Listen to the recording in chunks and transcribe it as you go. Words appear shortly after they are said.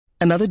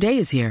Another day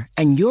is here,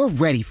 and you're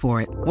ready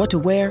for it. What to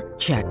wear?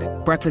 Check.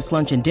 Breakfast,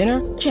 lunch, and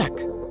dinner? Check.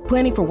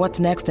 Planning for what's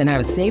next and how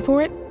to save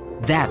for it?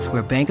 That's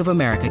where Bank of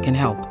America can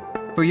help.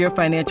 For your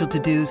financial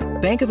to-dos,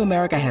 Bank of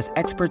America has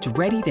experts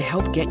ready to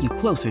help get you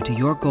closer to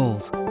your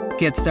goals.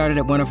 Get started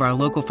at one of our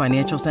local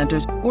financial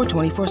centers or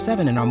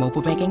 24/7 in our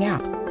mobile banking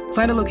app.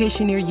 Find a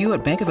location near you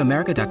at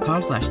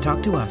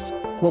bankofamerica.com/talktous.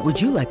 What would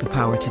you like the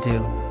power to do?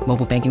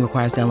 Mobile banking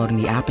requires downloading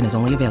the app and is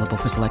only available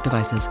for select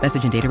devices.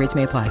 Message and data rates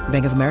may apply.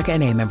 Bank of America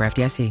N.A., member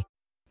FDIC.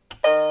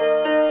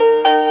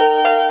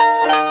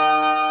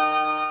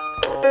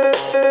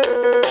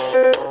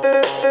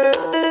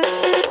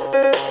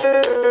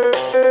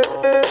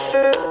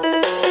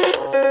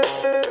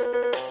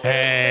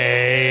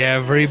 Hey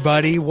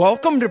everybody,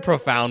 welcome to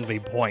Profoundly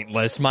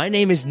Pointless. My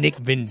name is Nick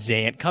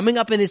Vinzant. Coming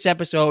up in this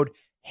episode,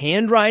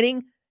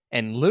 handwriting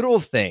and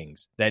little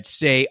things that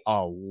say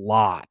a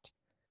lot.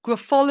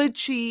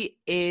 Graphology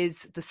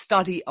is the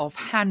study of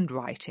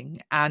handwriting,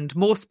 and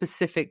more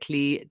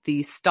specifically,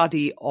 the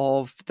study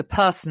of the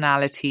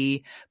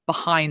personality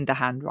behind the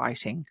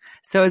handwriting.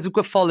 So as a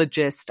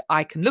graphologist,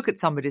 I can look at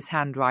somebody's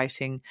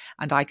handwriting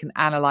and I can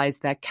analyze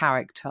their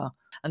character.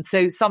 And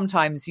so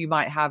sometimes you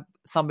might have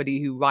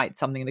somebody who writes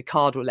something in a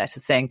card or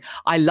letter saying,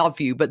 I love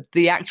you, but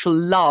the actual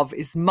love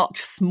is much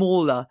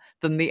smaller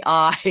than the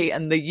I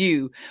and the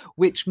you,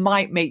 which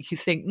might make you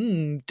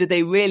think, do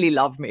they really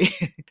love me?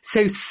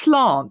 So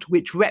slant,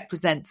 which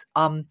represents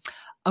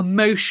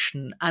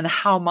emotion and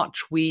how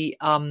much we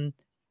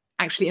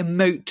actually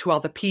emote to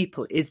other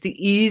people, is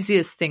the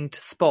easiest thing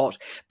to spot,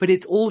 but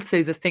it's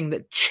also the thing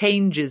that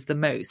changes the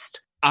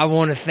most. I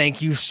want to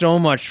thank you so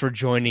much for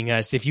joining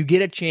us. If you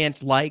get a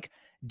chance,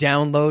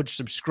 download,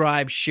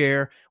 subscribe,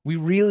 share. We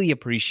really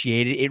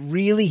appreciate it. It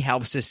really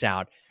helps us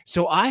out.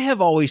 So I have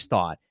always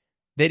thought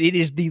that it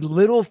is the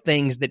little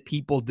things that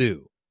people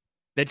do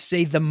that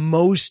say the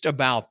most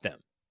about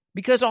them,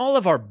 because all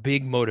of our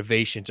big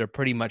motivations are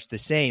pretty much the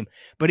same.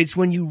 But it's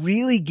when you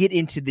really get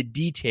into the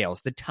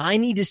details, the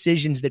tiny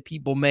decisions that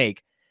people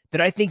make,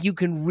 that I think you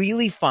can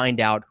really find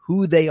out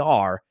who they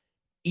are,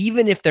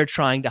 even if they're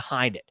trying to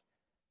hide it.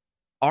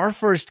 Our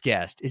first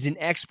guest is an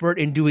expert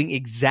in doing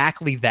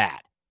exactly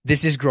that.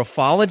 This is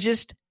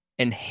graphologist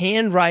and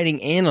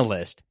handwriting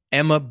analyst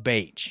Emma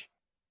Bache.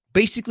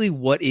 Basically,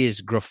 what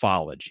is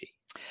graphology?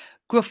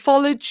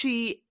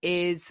 Graphology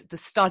is the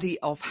study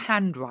of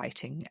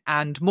handwriting,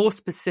 and more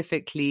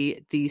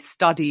specifically, the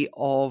study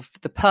of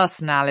the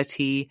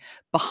personality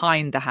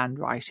behind the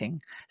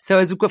handwriting. So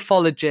as a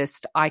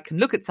graphologist, I can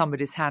look at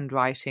somebody's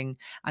handwriting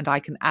and I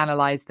can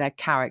analyze their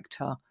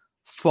character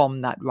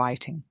from that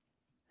writing.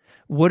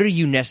 What are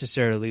you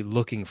necessarily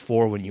looking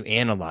for when you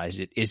analyze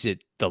it? Is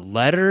it the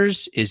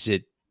letters? Is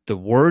it the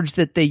words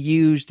that they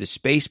use, the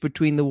space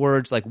between the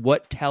words? Like,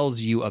 what tells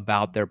you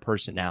about their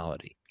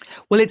personality?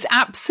 Well, it's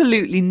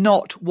absolutely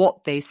not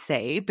what they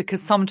say,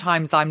 because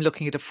sometimes I'm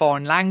looking at a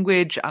foreign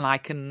language and I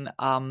can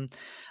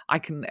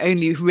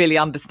only really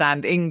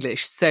understand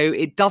English. So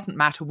it doesn't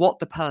matter what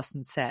the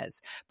person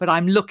says, but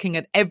I'm looking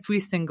at every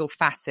single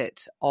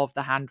facet of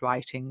the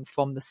handwriting,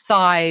 from the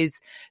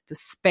size, the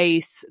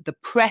space, the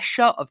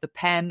pressure of the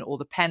pen or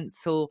the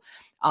pencil,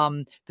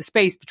 the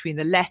space between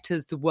the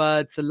letters, the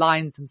words, the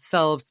lines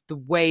themselves, the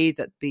way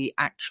that the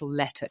actual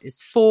letter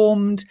is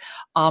formed,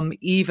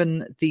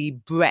 even the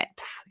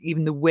breadth,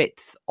 even the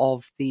width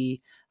of the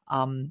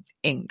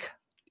ink.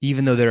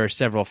 Even though there are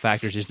several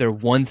factors, is there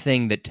one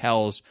thing that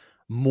tells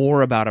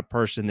more about a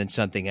person than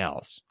something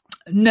else?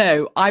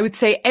 No, I would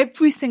say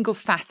every single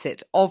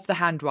facet of the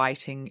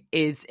handwriting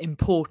is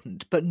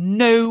important, but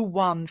no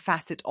one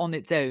facet on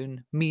its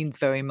own means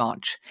very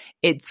much.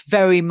 It's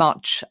very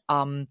much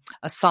a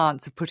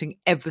science of putting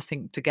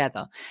everything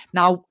together.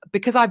 Now,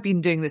 because I've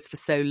been doing this for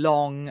so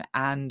long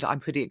and I'm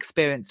pretty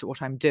experienced at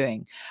what I'm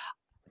doing,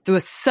 there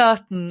are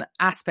certain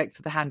aspects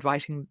of the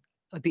handwriting,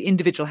 the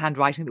individual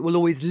handwriting, that will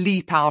always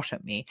leap out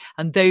at me,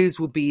 and those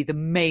will be the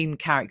main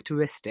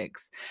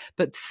characteristics.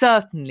 But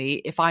certainly,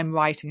 if I'm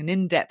writing an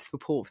in-depth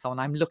report for someone,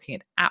 I'm looking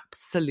at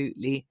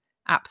absolutely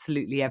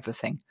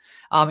everything,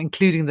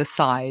 including the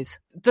size.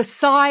 The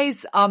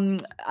size,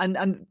 and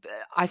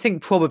I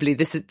think probably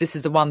this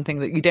is the one thing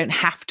that you don't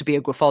have to be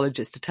a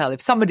graphologist to tell.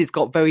 If somebody's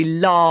got very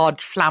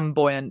large,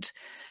 flamboyant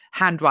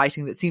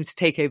handwriting that seems to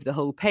take over the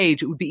whole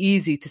page, it would be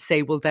easy to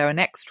say, well, they're an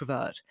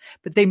extrovert,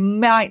 but they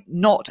might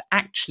not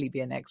actually be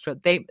an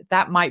extrovert.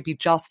 That might be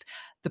just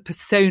the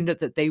persona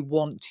that they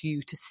want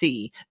you to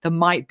see. There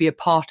might be a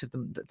part of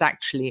them that's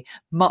actually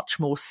much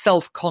more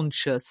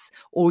self-conscious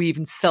or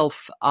even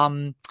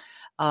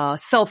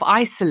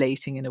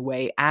self-isolating in a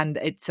way, and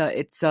it's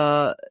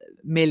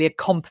merely a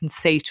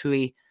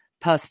compensatory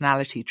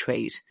personality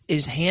trait.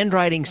 Is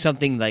handwriting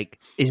something like,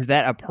 is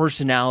that a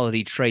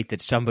personality trait that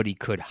somebody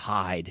could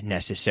hide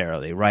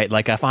necessarily, right?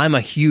 Like if I'm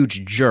a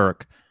huge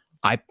jerk,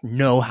 I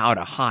know how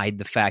to hide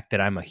the fact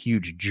that I'm a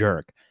huge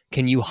jerk.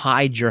 Can you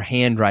hide your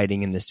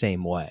handwriting in the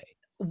same way?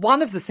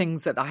 one of the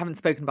things that I haven't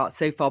spoken about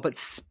so far, but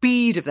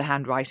speed of the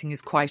handwriting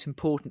is quite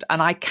important.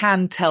 And I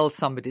can tell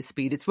somebody's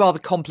speed. It's rather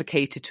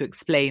complicated to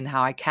explain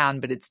how I can,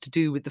 but it's to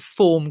do with the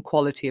form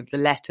quality of the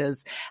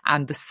letters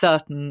and the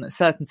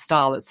certain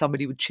style that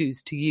somebody would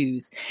choose to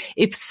use.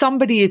 If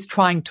somebody is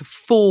trying to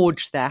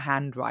forge their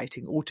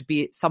handwriting or to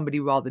be somebody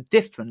rather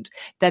different,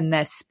 then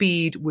their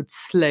speed would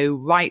slow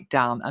right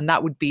down. And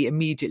that would be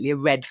immediately a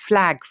red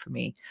flag for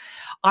me.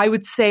 I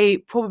would say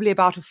probably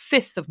about a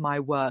fifth of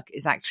my work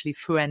is actually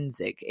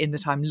forensic, in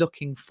that I'm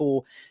looking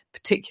for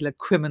particular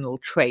criminal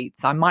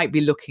traits. I might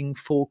be looking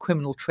for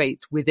criminal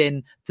traits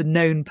within the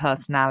known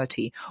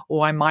personality,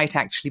 or I might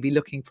actually be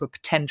looking for a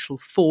potential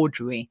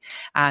forgery.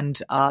 And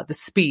the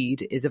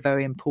speed is a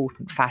very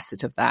important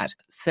facet of that.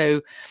 So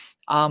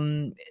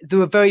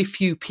there are very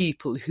few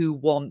people who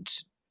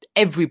want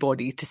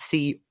everybody to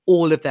see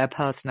all of their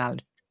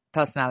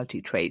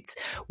personality traits.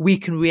 We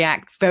can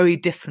react very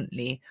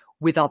differently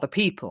with other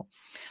people.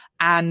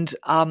 And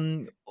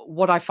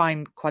what I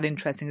find quite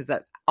interesting is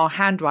that our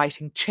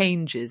handwriting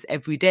changes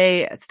every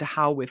day as to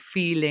how we're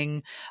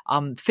feeling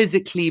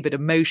physically, but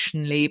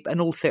emotionally,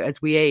 and also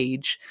as we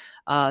age,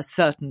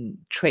 certain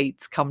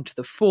traits come to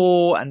the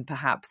fore, and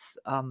perhaps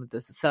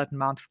there's a certain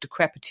amount of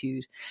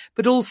decrepitude,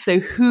 but also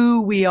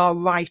who we are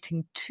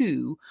writing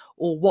to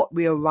or what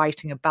we are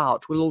writing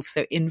about will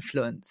also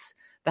influence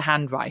the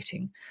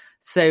handwriting.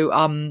 So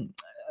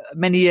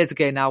many years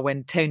ago now,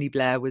 when Tony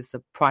Blair was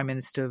the Prime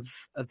Minister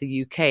of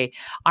the UK,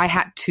 I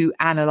had to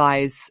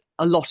analyse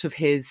a lot of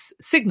his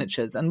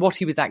signatures. And what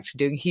he was actually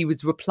doing, he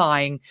was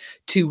replying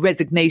to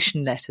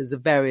resignation letters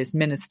of various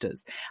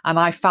ministers. And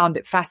I found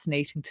it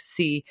fascinating to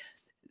see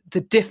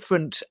the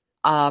different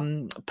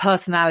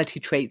personality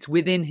traits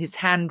within his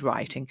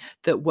handwriting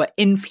that were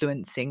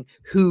influencing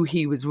who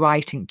he was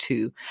writing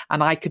to.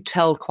 And I could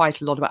tell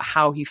quite a lot about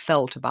how he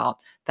felt about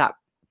that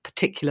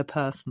particular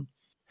person.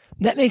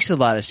 That makes a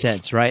lot of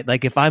sense, right?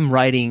 Like if I'm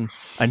writing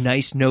a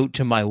nice note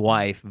to my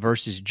wife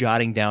versus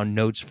jotting down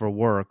notes for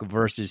work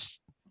versus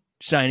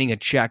signing a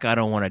check I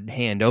don't want to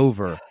hand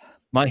over,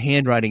 my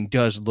handwriting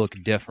does look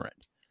different.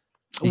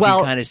 You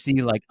can kind of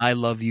see like I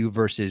love you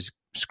versus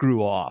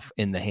screw off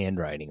in the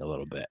handwriting a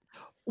little bit.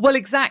 Well,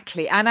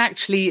 exactly. And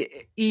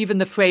actually, even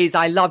the phrase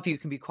I love you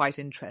can be quite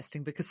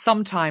interesting, because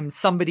sometimes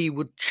somebody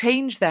would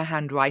change their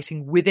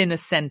handwriting within a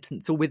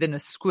sentence or within a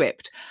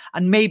script,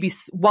 and maybe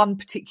one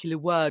particular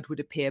word would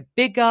appear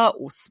bigger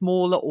or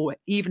smaller or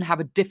even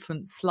have a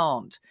different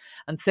slant.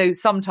 And so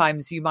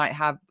sometimes you might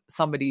have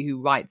somebody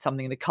who writes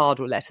something in a card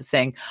or letter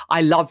saying,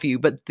 I love you,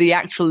 but the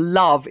actual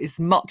love is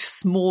much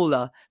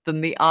smaller than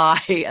the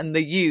I and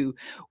the you,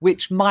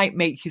 which might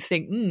make you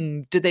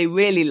think, do they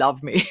really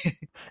love me?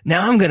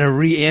 Now I'm going to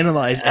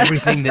reanalyze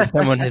everything that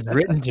someone has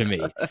written to me.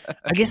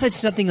 I guess that's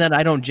something that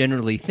I don't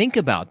generally think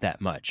about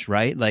that much,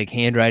 right? Like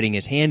handwriting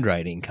is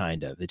handwriting,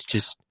 kind of. It's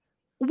just...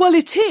 Well,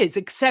 it is,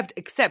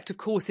 except of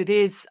course, it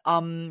is...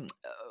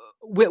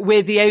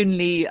 We're the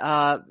only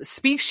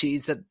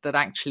species that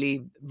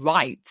actually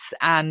writes,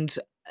 and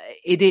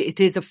it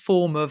is a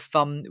form of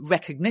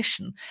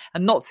recognition,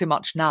 and not so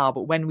much now,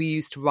 but when we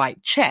used to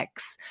write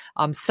checks,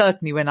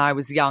 certainly when I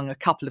was young, a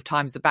couple of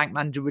times the bank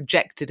manager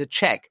rejected a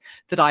check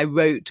that I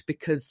wrote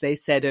because they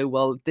said, oh,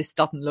 well, this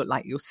doesn't look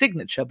like your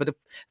signature. But of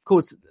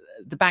course,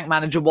 the bank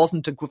manager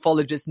wasn't a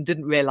graphologist and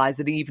didn't realize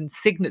that even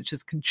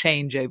signatures can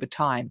change over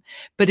time.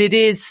 But it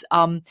is...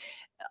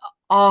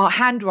 our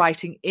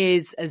handwriting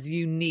is as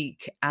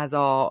unique as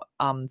our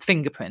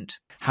fingerprint.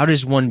 How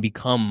does one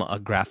become a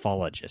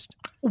graphologist?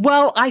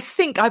 Well, I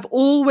think I've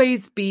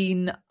always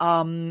been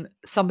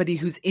somebody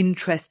who's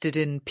interested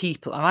in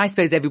people. And I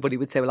suppose everybody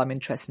would say, well, I'm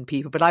interested in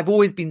people. But I've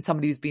always been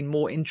somebody who's been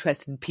more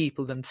interested in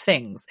people than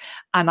things.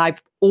 And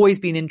I've always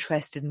been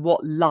interested in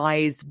what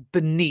lies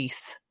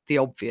beneath the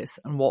obvious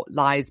and what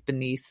lies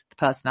beneath the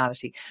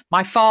personality.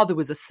 My father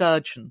was a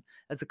surgeon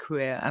as a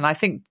career. And I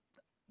think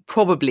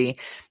probably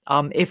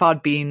if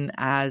I'd been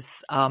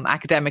as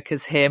academic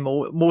as him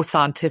or more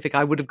scientific,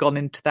 I would have gone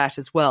into that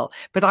as well.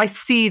 But I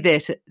see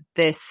this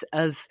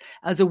as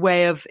a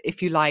way of,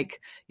 if you like,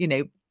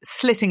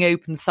 slitting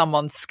open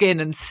someone's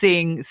skin and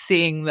seeing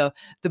the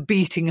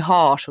beating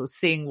heart, or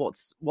seeing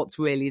what's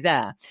really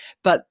there.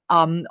 But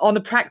on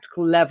a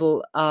practical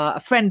level,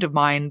 a friend of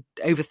mine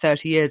over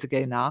 30 years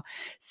ago now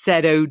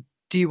said, oh,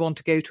 do you want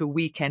to go to a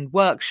weekend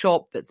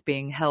workshop that's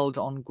being held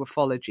on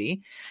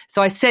graphology?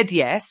 So I said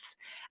yes.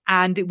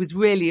 And it was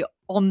really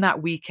on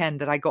that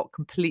weekend that I got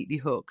completely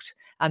hooked.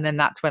 And then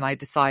that's when I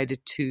decided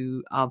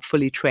to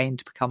fully train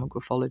to become a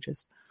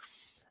graphologist.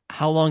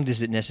 How long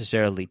does it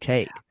necessarily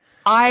take?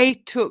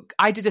 I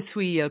did a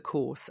 3-year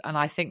course, and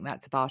I think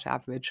that's about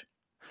average.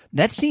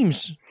 That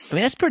seems,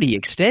 that's pretty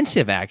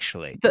extensive,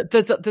 actually.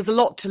 There's a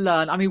lot to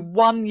learn.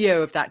 1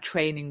 year of that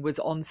training was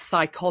on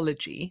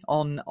psychology,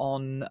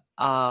 on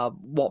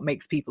what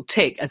makes people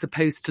tick, as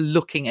opposed to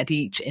looking at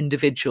each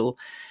individual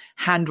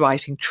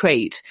handwriting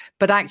trait.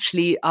 But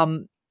actually,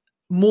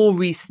 more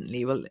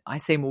recently, well, I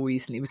say more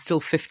recently, it was still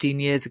 15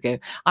 years ago,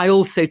 I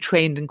also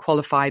trained and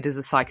qualified as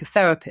a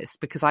psychotherapist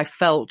because I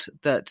felt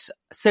that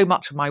so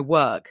much of my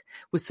work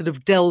was sort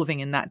of delving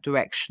in that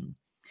direction.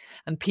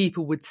 And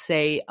people would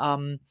say,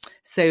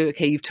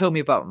 okay, you've told me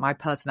about my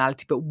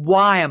personality, but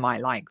why am I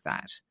like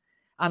that?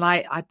 And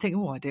I think,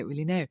 I don't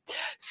really know.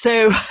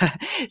 So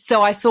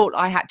I thought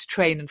I had to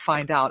train and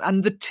find out.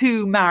 And the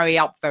two marry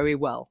up very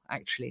well,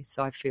 actually.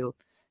 So I feel,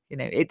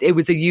 it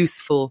was a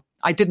useful,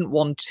 I didn't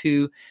want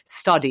to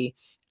study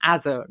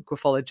as a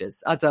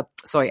graphologist, as a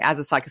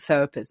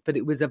psychotherapist, but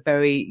it was a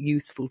very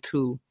useful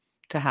tool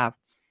to have.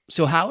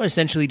 So how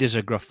essentially does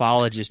a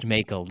graphologist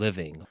make a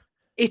living?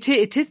 It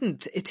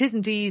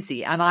isn't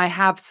easy. And I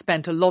have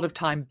spent a lot of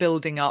time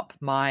building up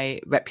my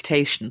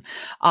reputation.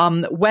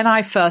 When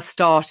I first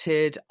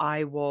started,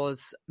 I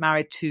was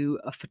married to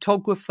a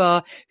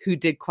photographer who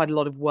did quite a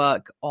lot of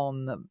work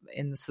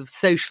in the sort of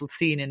social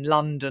scene in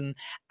London.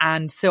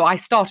 And so I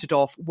started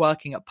off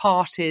working at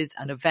parties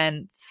and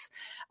events,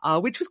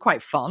 which was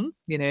quite fun,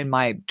 in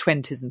my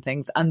 20s and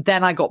things. And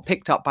then I got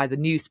picked up by the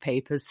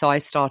newspapers. So I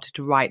started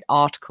to write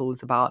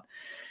articles about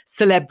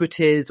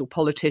celebrities or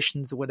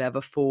politicians or whatever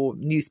for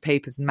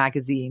newspapers and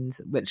magazines,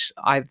 which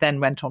I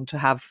then went on to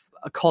have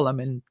a column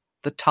in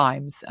the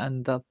Times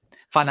and the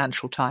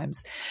Financial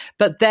Times.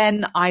 But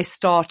then I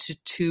started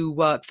to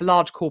work for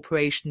large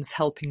corporations,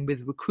 helping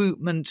with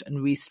recruitment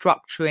and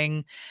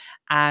restructuring.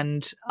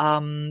 And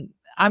I'm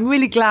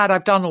really glad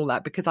I've done all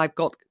that because I've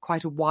got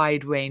quite a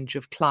wide range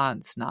of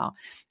clients now.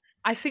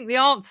 I think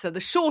the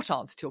short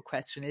answer to your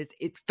question is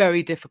it's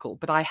very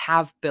difficult, but I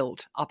have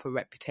built up a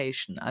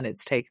reputation and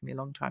it's taken me a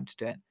long time to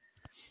do it.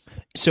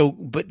 So,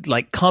 but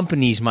like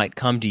companies might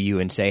come to you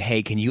and say,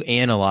 hey, can you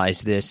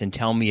analyze this and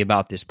tell me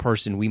about this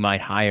person we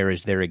might hire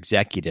as their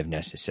executive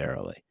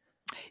necessarily?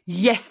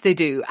 Yes, they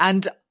do.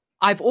 And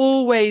I've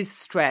always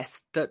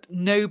stressed that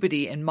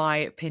nobody, in my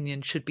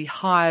opinion, should be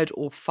hired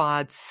or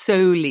fired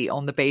solely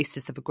on the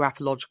basis of a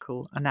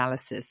graphological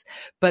analysis,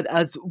 but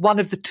as one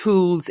of the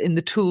tools in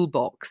the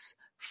toolbox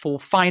for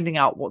finding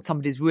out what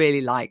somebody's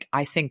really like.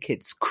 I think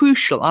it's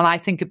crucial, and I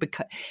think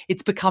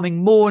it's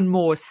becoming more and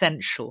more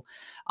essential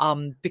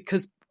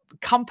because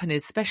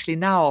companies, especially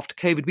now after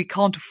COVID, we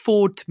can't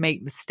afford to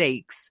make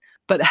mistakes,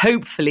 but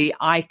hopefully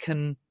I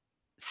can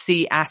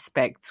see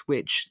aspects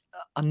which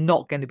are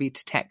not going to be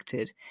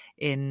detected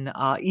in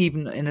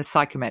even in a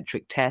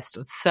psychometric test,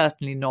 or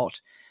certainly not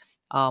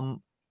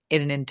in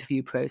an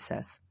interview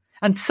process.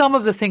 And some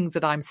of the things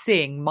that I'm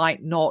seeing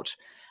might not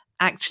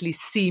actually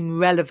seem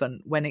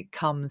relevant when it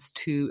comes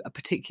to a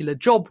particular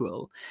job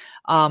role.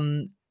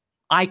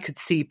 I could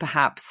see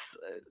perhaps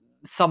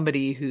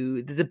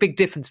there's a big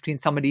difference between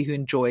somebody who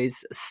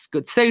enjoys a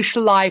good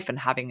social life and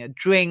having a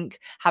drink,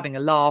 having a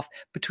laugh,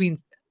 between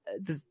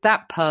there's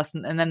that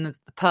person, and then there's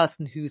the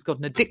person who's got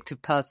an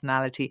addictive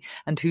personality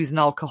and who's an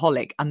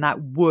alcoholic, and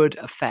that would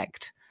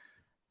affect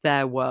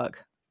their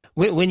work.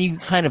 When you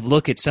kind of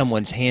look at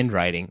someone's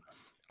handwriting,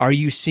 are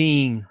you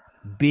seeing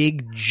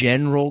big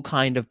general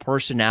kind of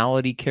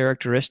personality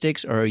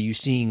characteristics, or are you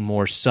seeing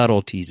more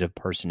subtleties of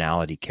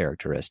personality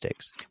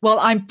characteristics? Well,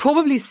 I'm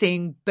probably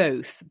seeing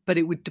both, but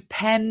it would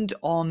depend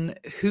on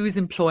who's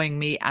employing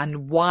me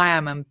and why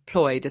I'm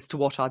employed as to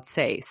what I'd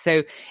say.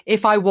 So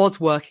if I was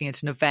working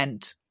at an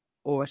event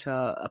or at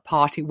a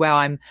party where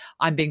I'm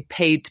being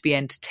paid to be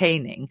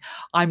entertaining,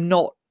 I'm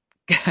not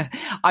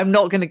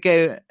going to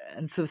go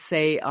and sort of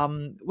say,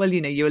 well,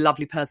 you're a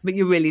lovely person, but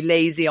you're really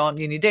lazy, aren't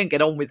you? And you don't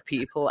get on with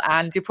people,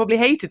 and you're probably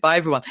hated by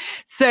everyone.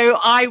 So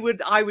I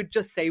would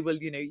just say, well,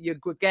 you're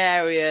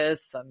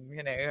gregarious, and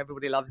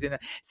everybody loves you.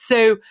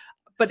 So,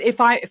 but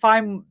if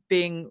I'm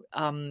being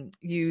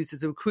used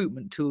as a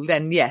recruitment tool,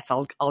 then yes,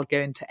 I'll go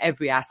into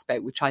every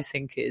aspect which I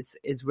think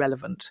is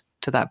relevant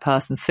to that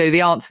person. So the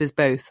answer is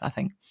both, I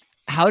think.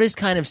 How does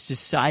kind of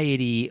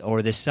society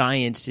or the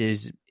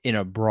sciences in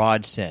a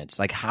broad sense,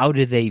 like how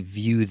do they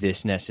view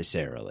this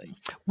necessarily?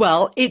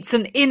 Well, it's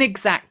an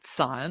inexact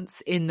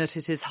science in that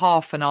it is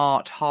half an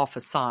art, half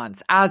a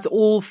science, as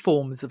all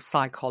forms of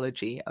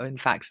psychology are in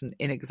fact an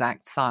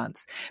inexact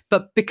science.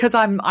 But because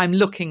I'm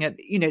looking at,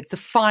 the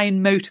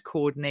fine motor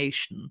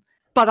coordination,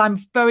 but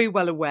I'm very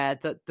well aware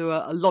that there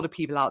are a lot of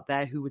people out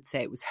there who would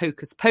say it was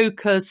hocus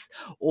pocus,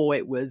 or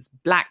it was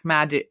black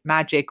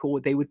magic, or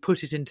they would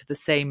put it into the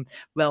same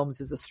realms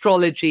as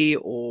astrology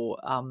or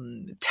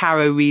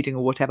tarot reading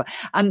or whatever.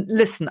 And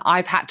listen,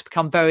 I've had to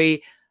become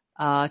very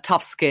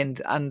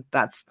tough-skinned, and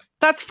that's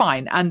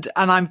fine. And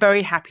I'm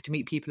very happy to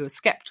meet people who are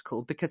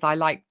skeptical, because I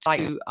like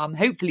to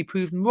hopefully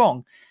prove them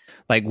wrong.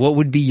 Like, what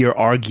would be your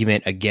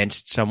argument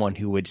against someone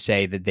who would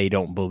say that they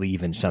don't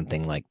believe in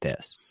something like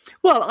this?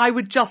 Well, I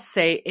would just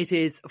say it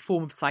is a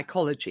form of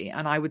psychology.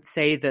 And I would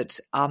say that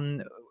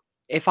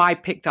if I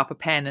picked up a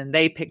pen and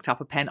they picked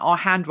up a pen, our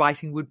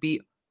handwriting would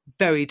be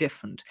very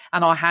different.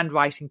 And our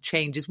handwriting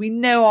changes. We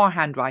know our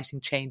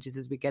handwriting changes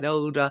as we get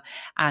older,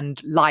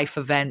 and life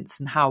events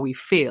and how we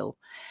feel.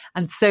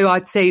 And so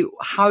I'd say,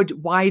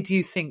 why do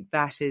you think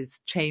that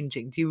is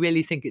changing? Do you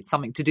really think it's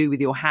something to do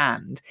with your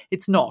hand?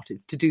 It's not.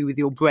 It's to do with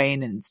your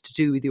brain, and it's to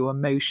do with your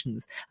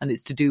emotions, and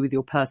it's to do with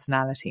your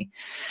personality.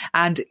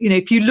 And,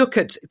 if you look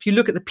at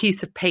the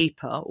piece of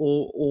paper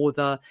or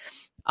the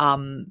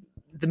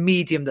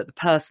medium that the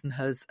person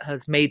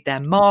has made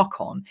their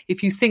mark on,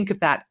 if you think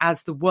of that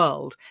as the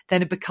world,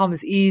 then it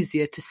becomes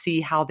easier to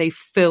see how they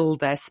fill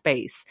their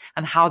space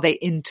and how they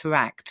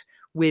interact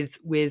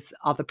with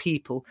other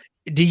people.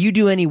 Do you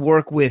do any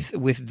work with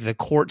the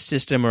court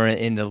system or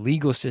in the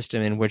legal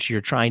system in which you're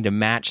trying to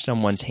match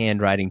someone's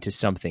handwriting to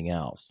something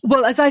else?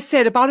 Well, as I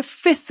said, about a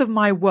fifth of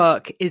my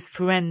work is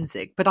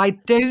forensic, but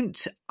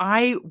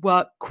I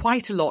work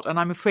quite a lot, and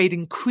I'm afraid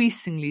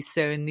increasingly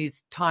so in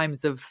these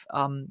times of,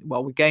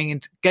 we're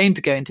going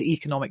to go into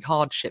economic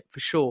hardship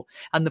for sure.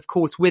 And of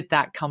course, with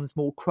that comes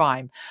more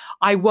crime.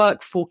 I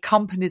work for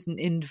companies and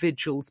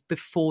individuals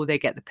before they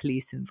get the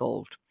police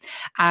involved.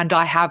 And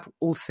I have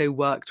also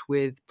worked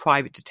with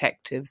private detectives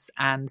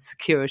and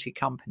security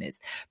companies,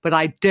 but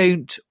I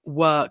don't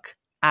work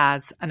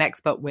as an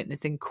expert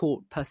witness in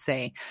court per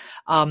se,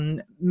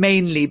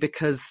 mainly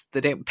because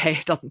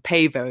it doesn't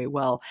pay very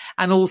well.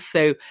 And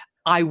also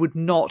I would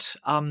not,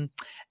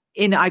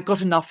 I've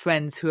got enough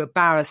friends who are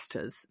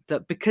barristers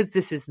that because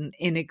this is an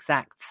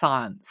inexact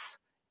science,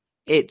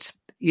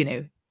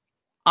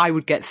 I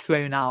would get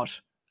thrown out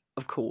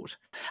of court.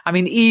 I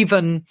mean,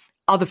 even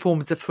other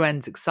forms of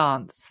forensic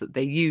science that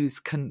they use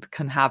can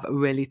have a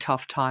really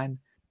tough time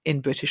in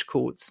British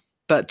courts.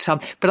 But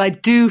I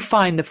do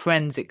find the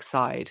forensic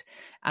side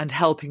and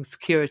helping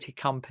security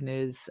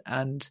companies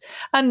and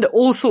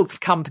all sorts of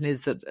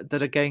companies that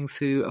are going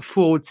through a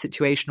fraud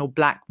situation or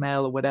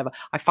blackmail or whatever.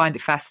 I find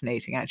it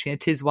fascinating, actually.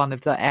 It is one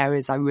of the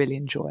areas I really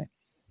enjoy.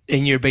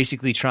 And you're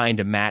basically trying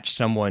to match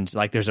someone's,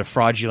 like there's a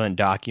fraudulent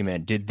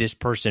document. Did this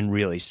person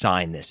really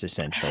sign this,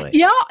 essentially?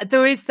 Yeah,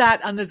 there is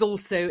that. And there's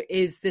also,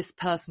 is this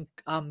person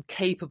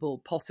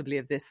capable possibly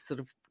of this sort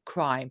of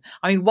crime?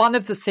 I mean, one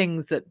of the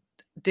things that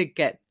did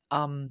get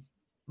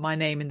my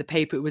name in the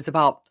paper, it was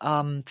about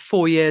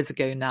 4 years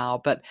ago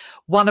now, but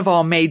one of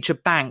our major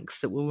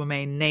banks that will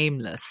remain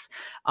nameless,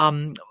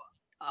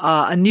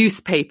 a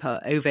newspaper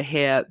over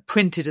here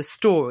printed a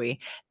story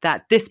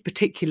that this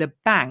particular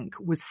bank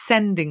was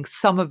sending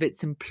some of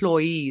its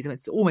employees, and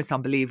it's almost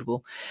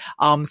unbelievable,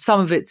 some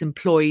of its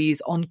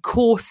employees on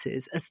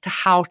courses as to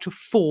how to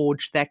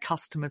forge their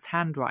customers'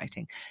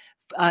 handwriting.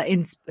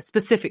 In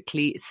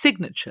specifically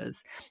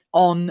signatures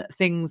on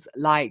things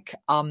like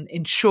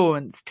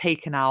insurance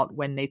taken out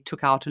when they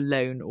took out a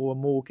loan or a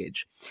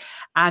mortgage.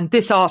 And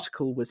this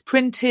article was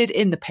printed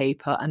in the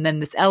paper, and then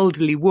this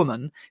elderly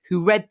woman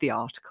who read the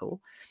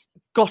article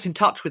got in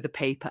touch with the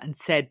paper and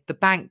said, the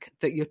bank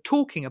that you're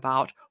talking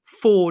about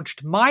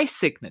forged my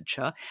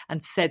signature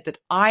and said that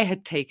I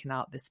had taken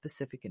out this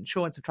specific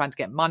insurance and trying to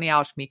get money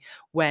out of me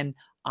when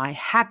I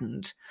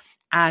hadn't.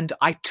 And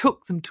I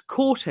took them to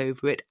court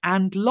over it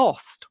and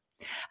lost.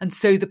 And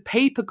so the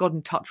paper got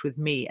in touch with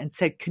me and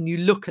said, can you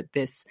look at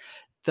this,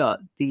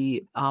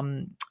 the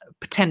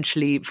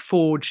potentially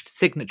forged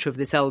signature of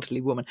this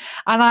elderly woman?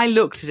 And I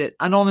looked at it,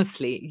 and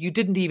honestly, you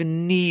didn't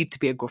even need to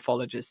be a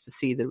graphologist to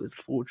see that it was a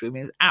forgery. I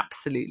mean, it was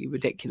absolutely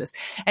ridiculous.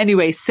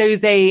 Anyway, so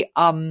they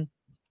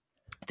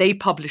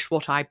published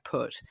what I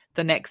put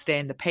the next day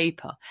in the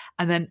paper.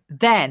 And then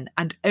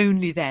and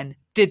only then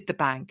did the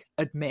bank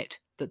admit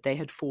that they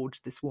had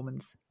forged this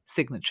woman's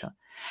signature.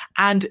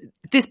 And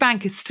this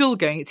bank is still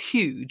going. It's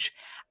huge.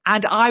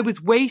 And I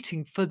was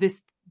waiting for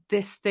this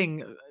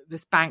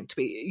bank to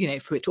be,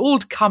 for it all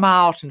to come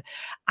out.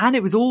 And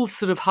it was all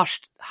sort of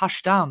hushed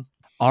down.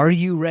 Are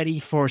you ready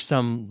for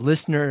some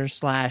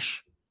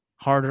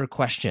listener/harder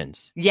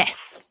questions?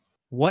 Yes.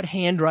 What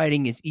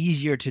handwriting is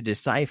easier to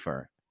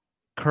decipher?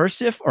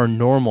 Cursive or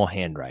normal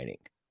handwriting?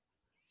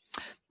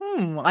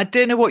 I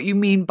don't know what you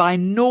mean by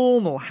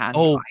normal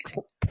handwriting.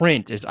 Oh,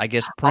 print is, I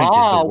guess print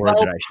is the word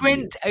that I should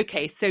print. use.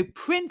 Okay, so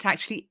print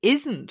actually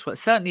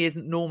certainly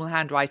isn't normal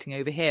handwriting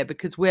over here,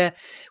 because we're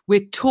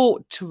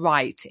taught to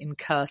write in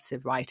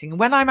cursive writing. And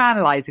when I'm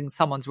analysing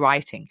someone's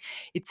writing,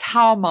 it's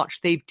how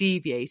much they've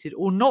deviated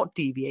or not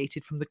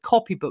deviated from the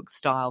copybook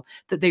style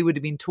that they would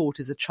have been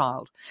taught as a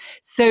child.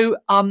 So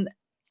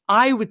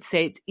I would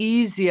say it's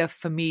easier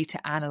for me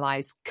to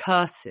analyse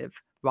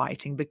cursive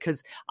writing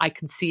because I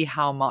can see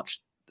how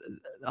much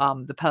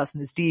the person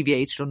has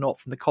deviated or not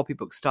from the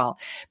copybook style.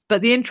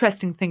 But the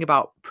interesting thing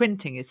about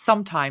printing is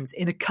sometimes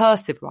in a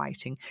cursive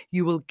writing,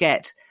 you will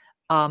get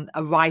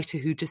a writer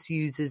who just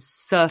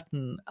uses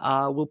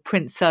will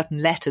print certain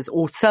letters,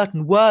 or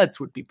certain words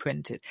would be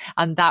printed,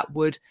 and that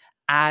would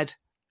add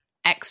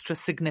extra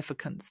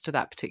significance to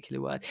that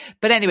particular word.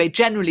 But anyway,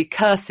 generally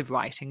cursive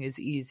writing is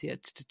easier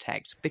to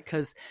detect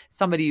because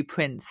somebody who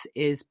prints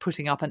is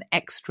putting up an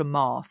extra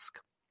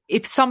mask.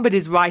 If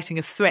somebody's writing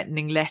a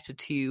threatening letter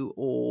to you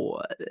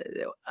or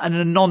an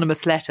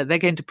anonymous letter, they're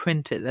going to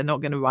print it. They're not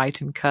going to write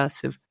in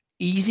cursive.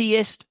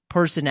 Easiest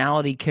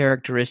personality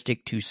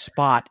characteristic to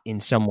spot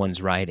in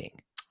someone's writing?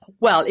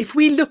 Well, if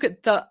we look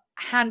at the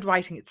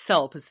handwriting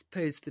itself as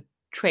opposed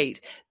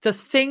trait. The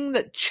thing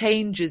that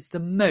changes the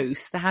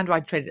most, the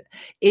handwriting trait,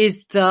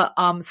 is the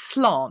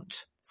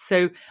slant.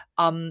 So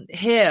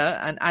here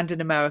and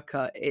in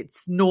America,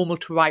 it's normal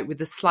to write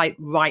with a slight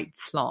right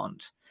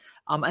slant.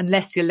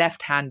 Unless you're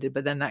left-handed,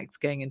 but then that's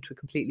going into a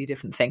completely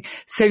different thing.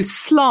 So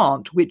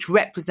slant, which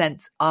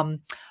represents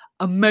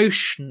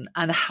emotion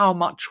and how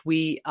much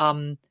we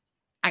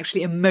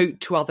actually emote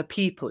to other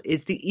people,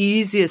 is the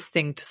easiest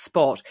thing to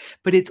spot,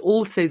 but it's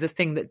also the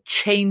thing that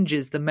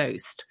changes the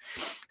most.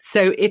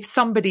 So if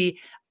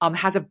somebody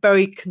has a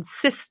very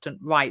consistent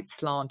right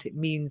slant, it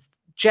means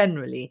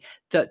generally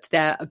that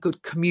they're a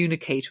good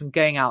communicator and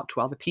going out to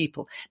other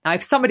people. Now,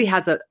 if somebody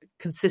has a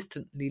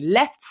consistently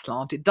left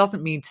slant, it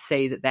doesn't mean to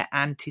say that they're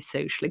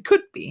antisocial. It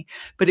could be,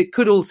 but it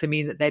could also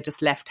mean that they're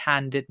just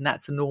left-handed and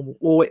that's a normal,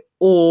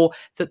 or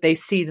that they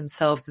see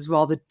themselves as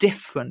rather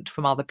different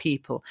from other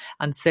people.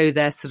 And so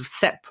they're sort of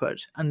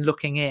separate and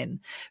looking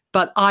in.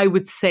 But I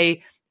would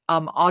say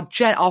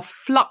our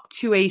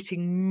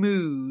fluctuating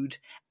mood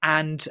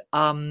and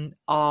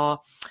our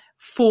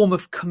form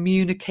of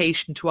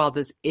communication to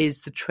others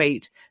is the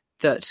trait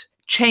that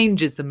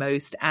changes the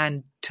most,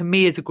 and to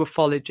me as a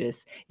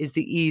graphologist is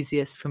the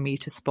easiest for me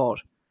to spot.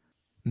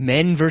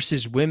 Men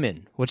versus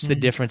women. What's the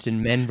difference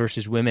in men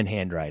versus women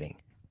handwriting?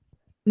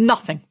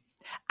 Nothing.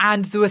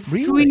 And there are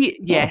three, Really?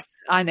 yes,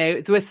 I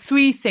know. There are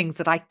three things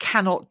that I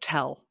cannot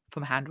tell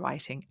from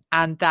handwriting,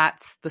 and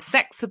that's the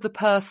sex of the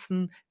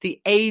person,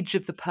 the age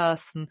of the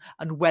person,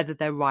 and whether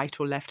they're right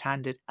or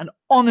left-handed. And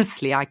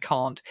honestly, I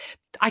can't.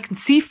 I can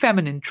see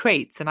feminine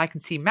traits and I can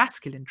see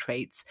masculine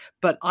traits,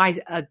 but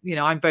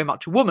I'm very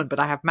much a woman, but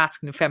I have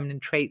masculine and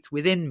feminine traits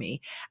within me,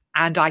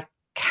 and I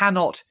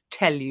cannot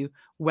tell you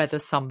whether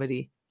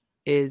somebody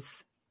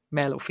is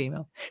male or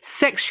female.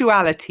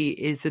 Sexuality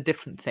is a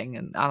different thing,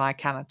 and I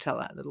cannot tell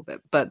that a little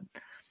bit, but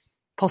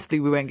possibly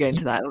we won't go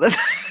into that.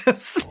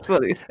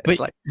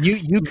 But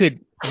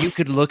you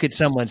could look at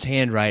someone's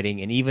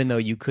handwriting, and even though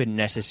you couldn't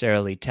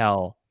necessarily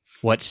tell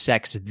what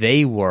sex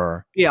they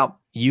were,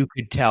 you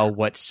could tell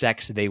what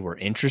sex they were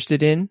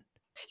interested in.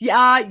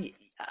 Yeah,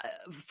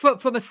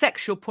 from a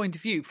sexual point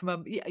of view,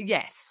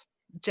 yes,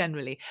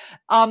 generally,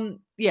 there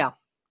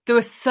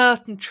are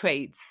certain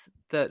traits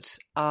that,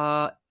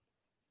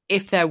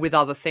 if they're with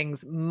other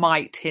things,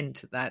 might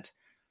hint at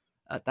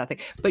that thing.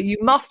 But you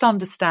must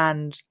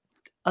understand,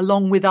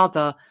 along with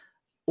other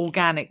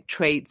organic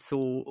traits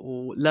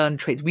or learned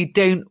traits, we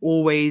don't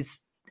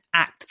always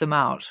act them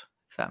out,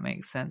 if that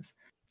makes sense.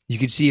 You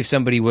could see if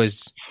somebody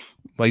was,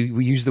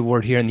 we use the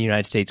word here in the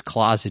United States,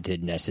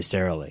 closeted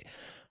necessarily.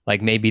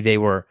 Like maybe they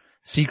were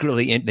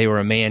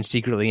a man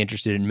secretly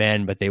interested in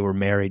men, but they were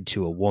married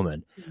to a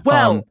woman.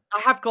 Well,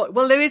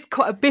 there is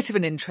quite a bit of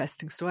an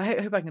interesting story.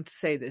 I hope I can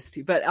say this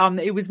to you, but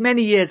it was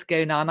many years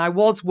ago now, and I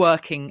was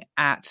working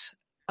at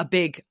a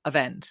big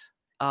event.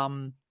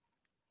 And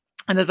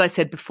as I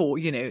said before,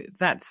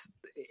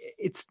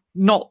 it's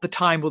not the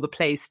time or the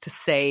place to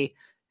say,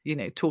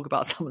 talk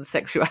about someone's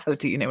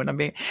sexuality, you know what I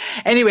mean?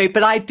 Anyway,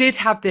 but I did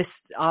have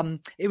this,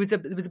 it was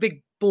a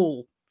big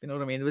ball, you know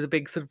what I mean? There was a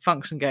big sort of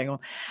function going on,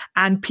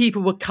 and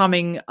people were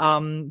coming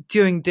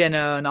during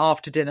dinner and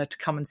after dinner to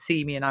come and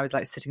see me, and I was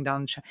like sitting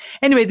down.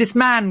 Anyway, this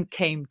man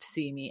came to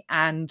see me,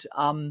 and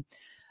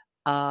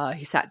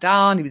he sat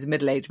down. He was a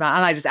middle-aged man,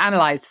 and I just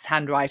analysed his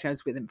handwriting. I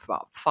was with him for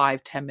about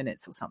 5-10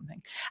 minutes or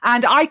something,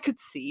 and I could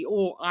see,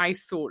 or I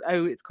thought,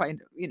 it's quite,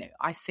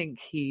 I think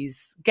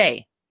he's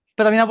gay.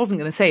 But I mean, I wasn't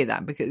going to say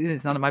that because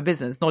it's none of my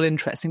business. It's not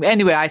interesting. But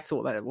anyway, I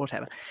saw that,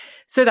 whatever.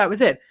 So that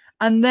was it.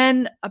 And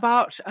then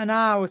about an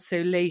hour or so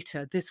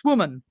later, this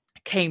woman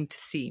came to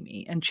see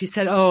me, and she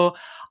said,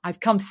 I've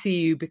come to see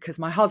you because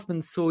my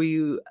husband saw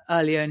you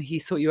earlier and he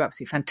thought you were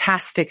absolutely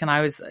fantastic. And I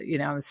was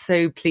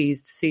so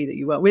pleased to see that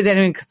you weren't with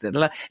anyone.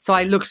 So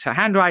I looked at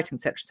her handwriting,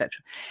 et cetera, et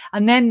cetera.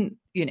 And then,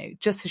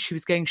 just as she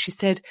was going, she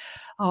said,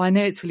 I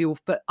know it's really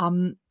awful, but,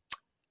 can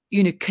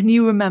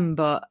you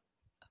remember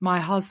my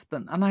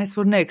husband? And I said,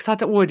 well, no, because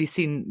I'd already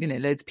seen,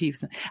 loads of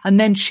people. And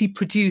then she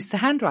produced the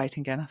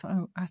handwriting again.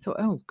 I thought,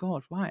 oh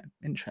God, right,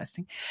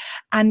 interesting.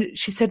 And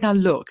she said, now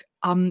look,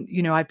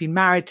 I've been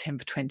married to him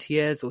for 20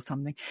 years or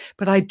something,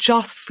 but I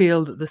just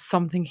feel that there's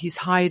something he's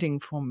hiding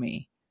from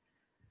me.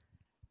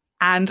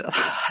 And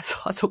I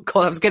thought,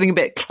 God, I was getting a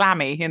bit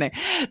clammy,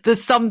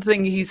 there's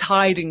something he's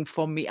hiding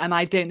from me and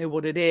I don't know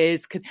what it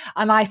is.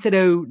 And I said,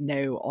 oh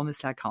no,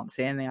 honestly, I can't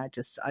say anything. I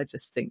just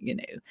think,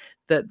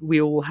 that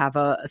we all have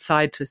a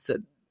side to us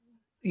that,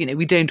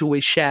 we don't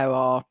always share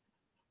our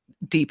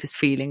deepest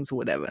feelings or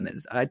whatever. And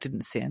I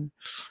didn't see him.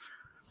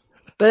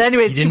 But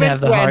anyway, you didn't have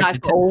the heart I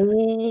thought,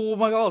 oh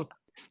my God.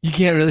 You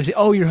can't really say,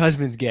 your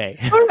husband's gay.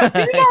 Oh, do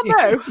you not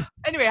know?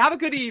 Anyway, have a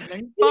good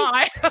evening.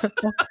 Bye.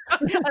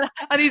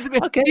 And he's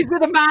with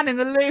a man in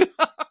the loo.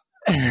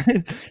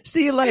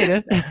 See you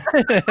later.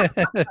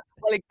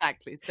 Well,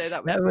 exactly. So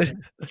that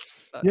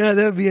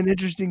would be an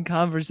interesting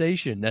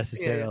conversation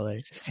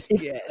necessarily.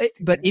 Yes.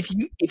 But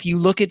if you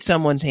look at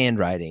someone's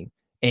handwriting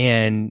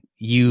and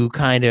you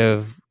kind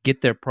of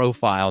get their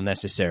profile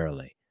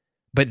necessarily,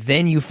 but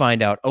then you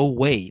find out, oh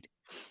wait,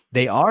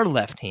 they are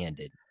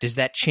left-handed. Does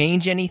that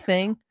change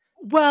anything?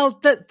 Well,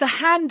 the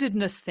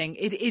handedness thing,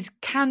 it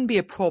can be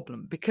a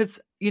problem because,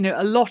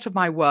 a lot of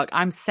my work,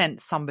 I'm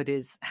sent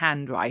somebody's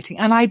handwriting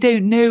and I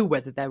don't know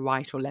whether they're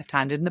right or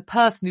left-handed. And the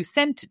person who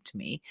sent it to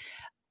me,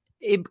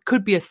 it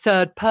could be a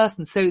third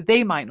person, so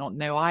they might not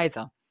know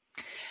either.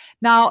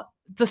 Now,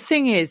 the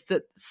thing is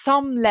that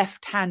some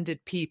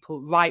left-handed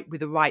people write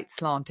with a right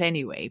slant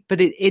anyway,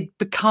 but it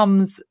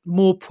becomes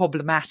more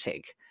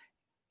problematic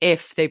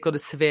if they've got a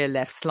severe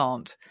left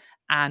slant.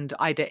 And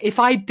if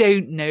I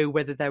don't know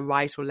whether they're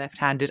right or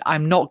left-handed,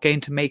 I'm not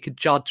going to make a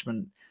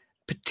judgment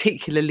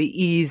particularly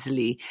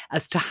easily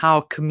as to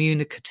how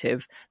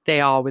communicative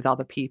they are with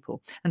other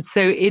people. And so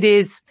it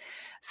is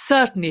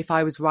certainly, if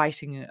I was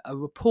writing a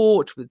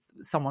report with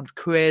someone's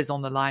careers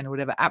on the line or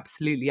whatever,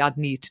 absolutely, I'd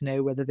need to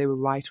know whether they were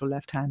right or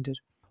left-handed.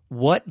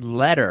 What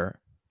letter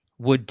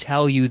would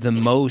tell you the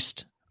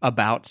most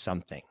about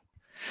something?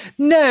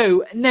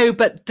 No,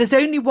 but there's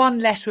only one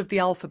letter of the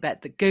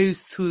alphabet that goes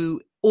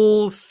through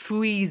all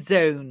three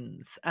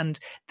zones. And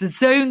the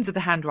zones of the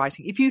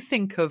handwriting, if you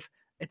think of,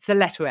 it's the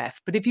letter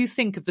F, but if you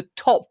think of the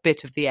top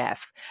bit of the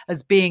F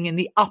as being in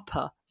the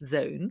upper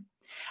zone,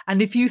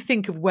 and if you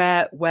think of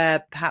where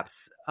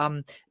perhaps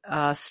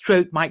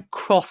stroke might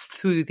cross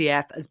through the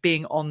F as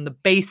being on the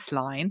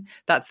baseline,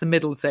 that's the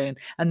middle zone.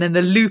 And then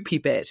the loopy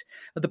bit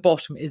at the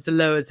bottom is the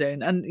lower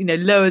zone. And,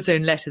 lower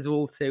zone letters are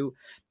also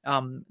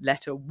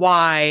letter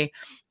Y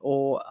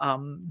or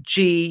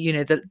G,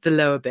 the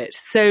lower bit.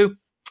 So,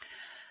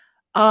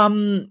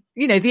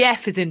 the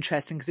F is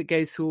interesting because it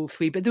goes through all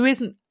three, but there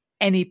isn't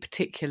any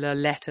particular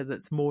letter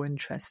that's more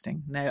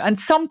interesting. No. And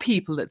some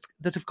people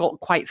that have got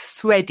quite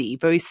thready,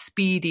 very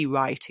speedy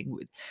writing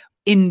with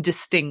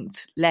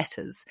indistinct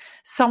letters,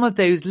 some of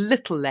those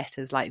little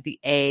letters like the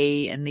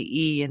A and the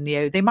E and the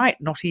O, they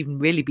might not even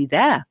really be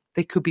there.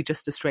 They could be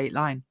just a straight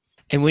line.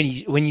 And when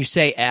you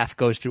say F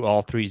goes through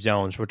all three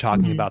zones, we're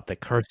talking about the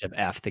cursive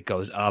F that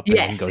goes up and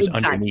then goes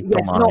underneath the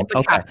line. Not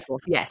the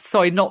capital. Yes,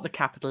 sorry, not the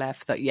capital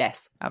F.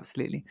 Yes,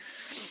 absolutely.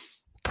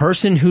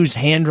 Person whose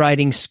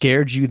handwriting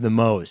scared you the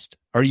most,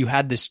 or you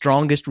had the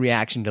strongest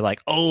reaction to,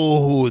 like,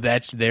 oh,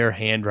 that's their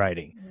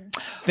handwriting.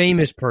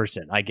 Famous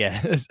person, I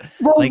guess.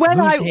 Well, like, when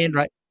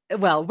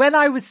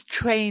I was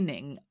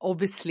training,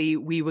 obviously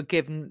we were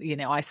given,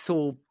 I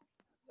saw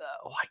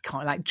I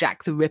can't, like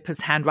Jack the Ripper's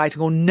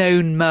handwriting or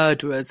known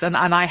murderers. And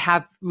I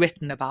have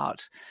written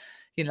about,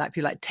 like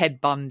people like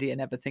Ted Bundy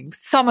and everything.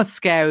 Some are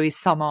scary,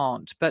 some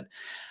aren't. But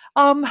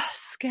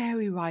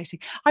scary writing.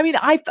 I mean,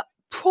 I've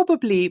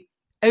probably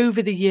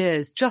over the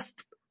years,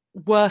 just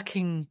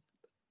working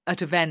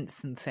at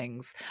events and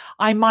things,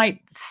 I might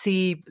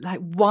see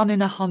like 1 in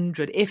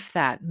 100, if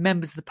that,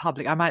 members of the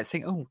public. I might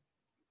think, oh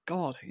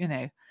God,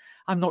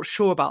 I'm not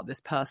sure about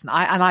this person.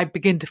 I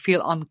begin to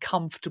feel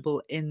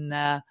uncomfortable in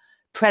their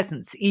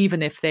presence,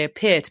 even if they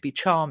appear to be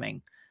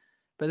charming.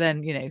 But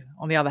then,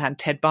 on the other hand,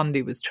 Ted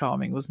Bundy was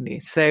charming, wasn't he?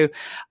 So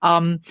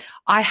I've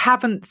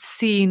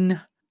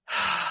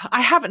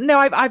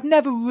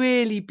never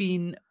really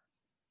been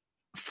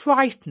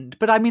frightened,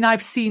 but I mean,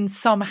 I've seen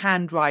some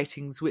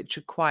handwritings which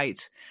are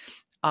quite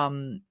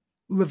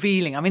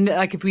revealing. I mean,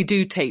 like if we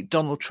do take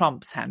Donald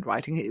Trump's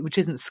handwriting, which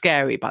isn't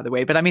scary, by the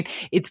way, but I mean,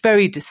 it's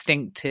very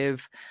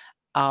distinctive.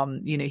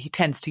 He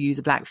tends to use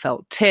a black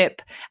felt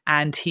tip,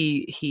 and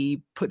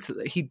he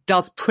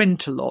does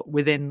print a lot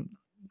within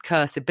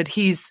cursive, but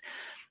his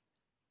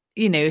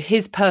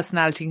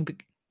personality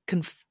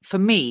can, for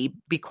me,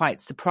 be quite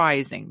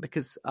surprising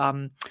because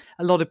a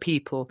lot of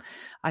people,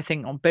 I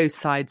think, on both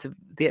sides of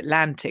the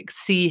Atlantic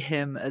see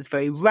him as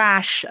very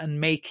rash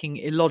and making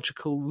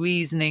illogical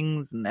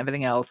reasonings and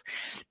everything else.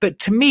 But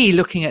to me,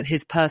 looking at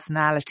his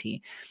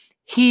personality,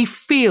 he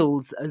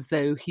feels as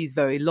though he's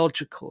very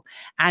logical,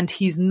 and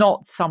he's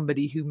not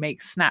somebody who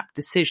makes snap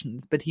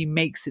decisions, but he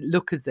makes it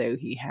look as though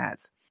he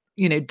has,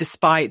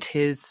 despite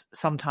his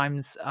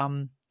sometimes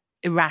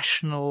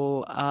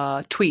irrational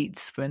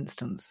tweets, for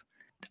instance.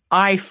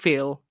 I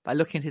feel, by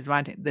looking at his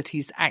writing, that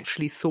he's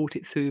actually thought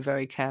it through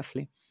very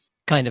carefully.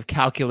 Kind of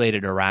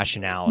calculated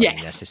irrationality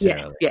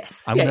necessarily.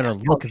 Yes. I'm going to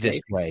look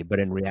this way, but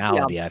in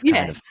reality, I've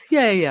kind of...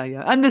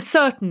 Yeah. And there's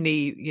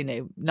certainly,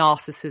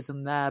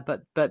 narcissism there,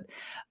 but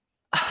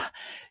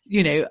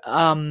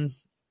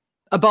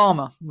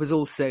Obama was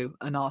also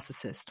a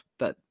narcissist,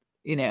 but,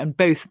 and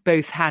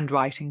both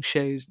handwriting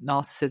showed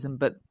narcissism,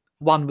 but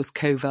one was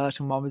covert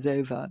and one was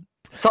overt.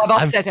 So I've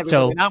upset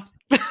everybody now.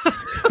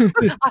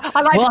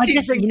 I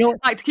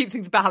like to keep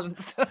things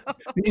balanced.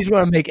 You just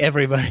want to make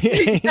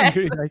everybody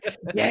angry. Like,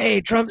 yay,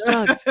 Trump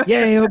sucks.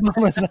 Yay,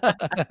 Obama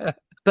sucks.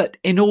 But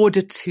in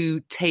order to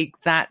take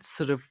that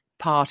sort of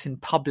part in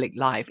public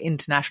life,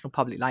 international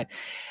public life,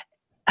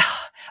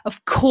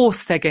 of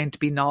course they're going to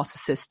be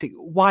narcissistic.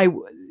 Why,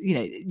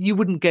 you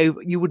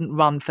wouldn't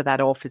run for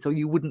that office, or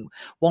you wouldn't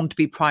want to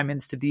be Prime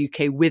Minister of the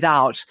UK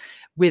without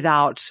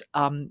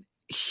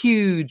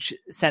huge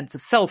sense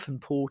of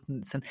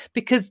self-importance. And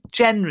because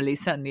generally,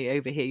 certainly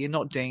over here, you're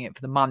not doing it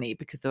for the money,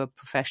 because there are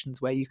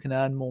professions where you can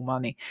earn more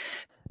money.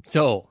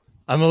 So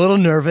I'm a little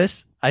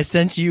nervous. I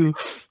sent you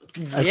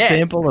a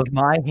sample of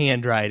my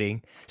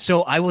handwriting.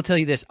 So I will tell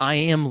you this: I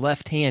am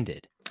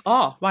left-handed.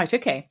 Oh, right.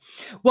 Okay.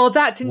 Well,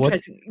 that's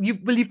interesting.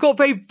 You've got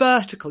very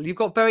vertical. You've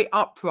got very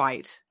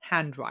upright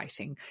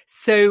handwriting.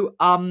 So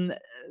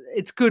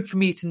it's good for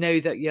me to know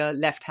that you're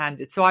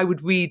left-handed. So I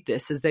would read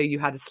this as though you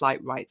had a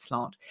slight right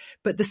slant.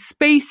 But the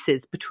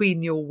spaces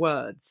between your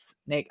words,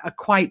 Nick, are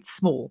quite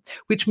small,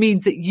 which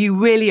means that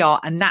you really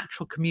are a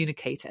natural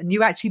communicator, and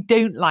you actually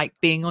don't like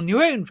being on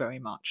your own very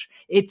much.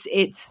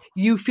 It's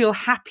you feel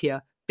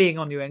happier being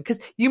on your own, because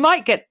you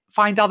might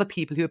find other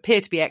people who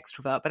appear to be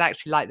extrovert but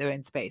actually like their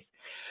own space.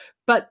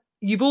 But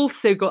you've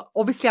also got,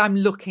 obviously I'm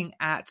looking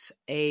at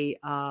a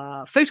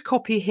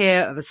photocopy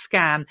here of a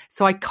scan,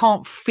 so I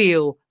can't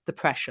feel the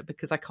pressure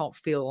because I can't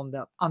feel on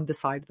the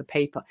underside of the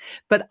paper,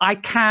 but I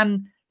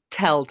can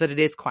tell that it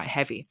is quite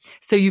heavy.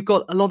 So you've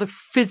got a lot of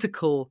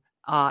physical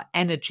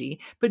energy,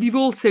 but you've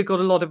also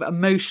got a lot of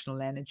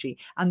emotional energy,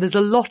 and there's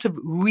a lot of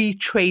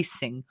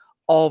retracing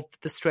of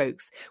the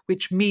strokes,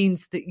 which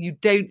means that you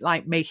don't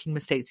like making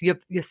mistakes. You're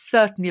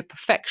certainly a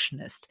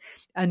perfectionist,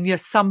 and you're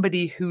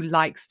somebody who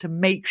likes to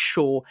make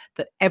sure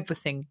that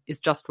everything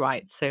is just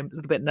right. So I'm a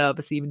little bit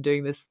nervous even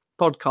doing this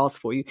podcast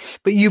for you,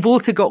 but you've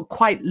also got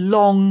quite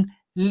long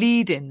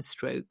lead-in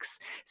strokes.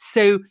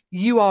 So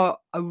you are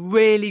a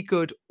really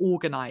good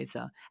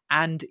organizer,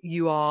 and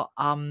you are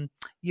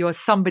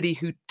somebody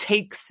who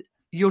takes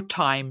your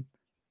time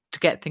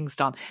to get things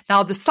done.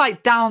 Now, the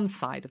slight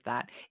downside of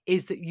that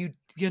is that you're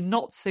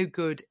not so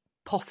good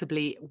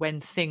possibly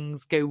when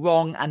things go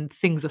wrong and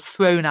things are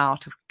thrown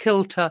out of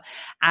kilter,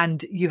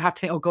 and you have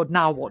to think, oh God,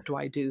 now what do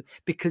I do?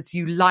 Because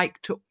you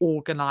like to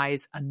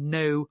organize and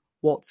know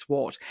what's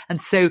what.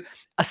 And so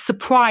a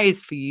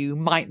surprise for you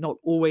might not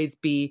always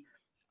be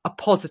a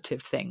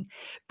positive thing,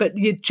 but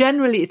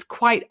generally it's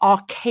quite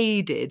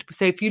arcaded.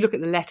 So if you look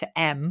at the letter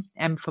M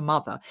for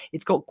mother,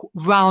 it's got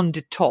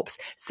rounded tops.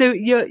 So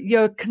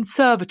you're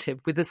conservative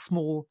with a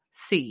small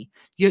c.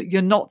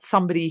 You're not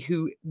somebody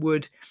who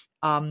would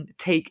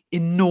take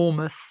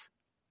enormous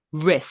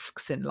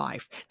risks in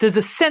life. There's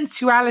a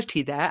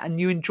sensuality there, and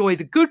you enjoy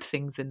the good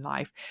things in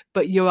life,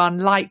 but you're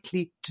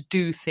unlikely to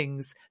do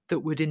things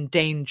that would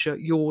endanger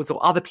yours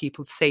or other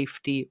people's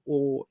safety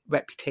or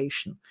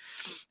reputation.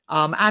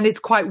 And it's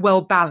quite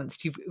well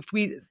balanced. If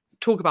we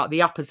talk about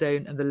the upper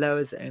zone and the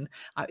lower zone,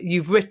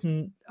 you've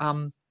written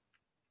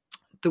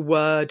the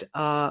word,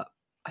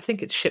 I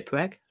think it's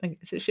shipwreck.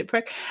 Is it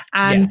shipwreck?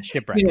 And yeah,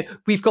 shipwreck.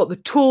 We've got the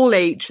tall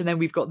H, and then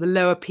we've got the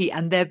lower P,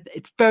 and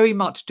it's very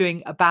much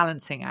doing a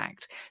balancing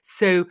act.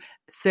 So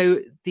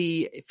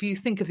if you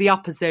think of the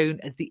upper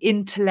zone as the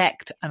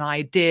intellect and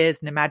ideas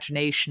and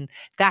imagination,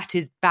 that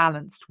is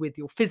balanced with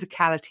your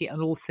physicality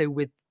and also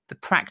with the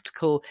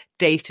practical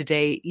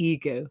day-to-day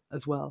ego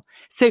as well.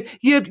 So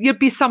you'd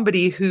be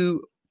somebody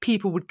who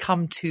people would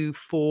come to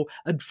for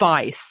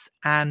advice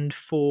and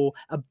for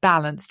a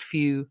balanced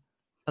view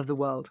of the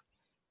world.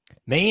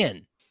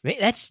 Man,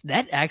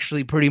 that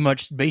actually pretty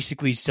much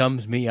basically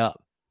sums me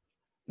up.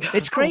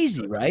 It's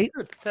crazy, right?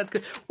 That's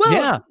good. Well,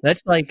 yeah,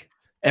 that's like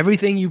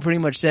everything you pretty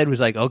much said was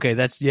like, okay,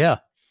 that's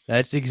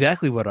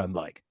exactly what I'm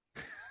like.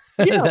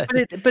 Yeah,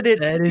 but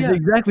that is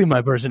exactly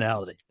my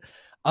personality.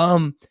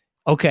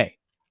 Okay.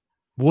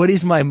 What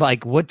is my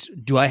what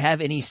do I have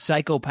any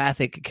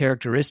psychopathic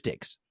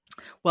characteristics?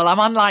 Well, I'm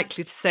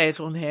unlikely to say it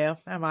on here,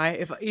 am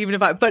I?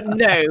 But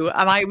no,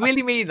 and I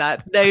really mean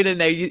that. No,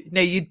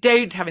 you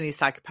don't have any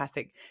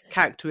psychopathic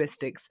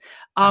characteristics.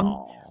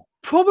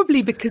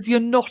 Probably because you're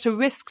not a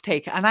risk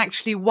taker. And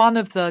actually, one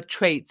of the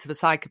traits of a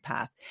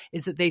psychopath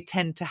is that they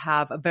tend to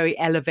have a very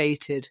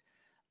elevated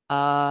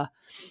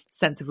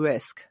sense of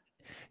risk.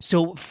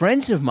 So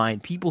friends of mine,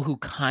 people who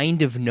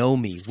kind of know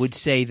me, would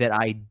say that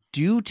I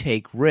do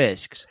take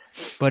risks,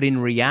 but in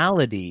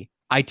reality,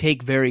 I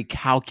take very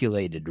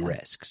calculated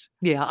risks.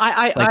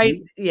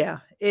 Yeah,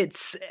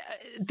 it's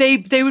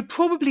they would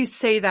probably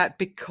say that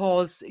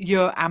because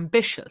you're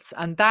ambitious,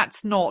 and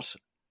that's not,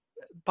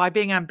 by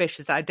being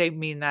ambitious, I don't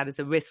mean that as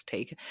a risk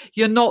taker.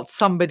 You're not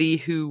somebody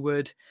who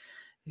would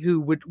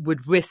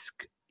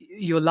risk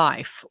your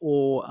life,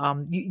 or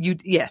you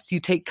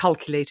take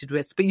calculated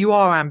risks, but you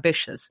are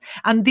ambitious.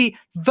 And the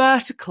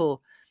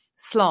vertical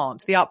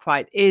slant, the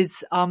upright,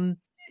 is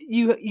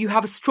you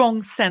have a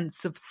strong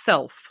sense of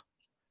self.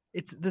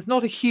 There's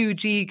not a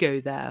huge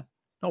ego there,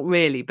 not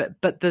really,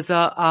 but there's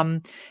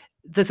a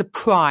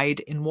pride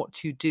in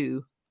what you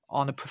do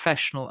on a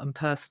professional and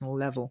personal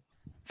level.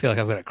 I feel like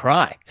I'm going to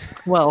cry.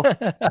 Well,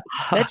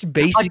 that's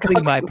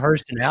basically my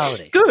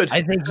personality. Good.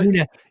 I think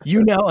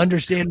you now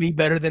understand me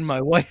better than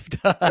my wife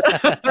does.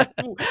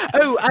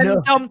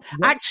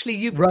 Actually,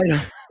 you've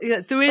right.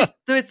 There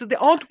is the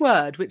odd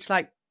word which,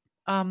 I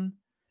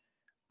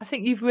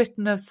think you've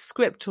written a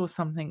script or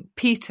something.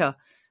 Peter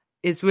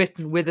is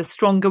written with a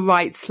stronger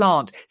right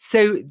slant.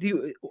 So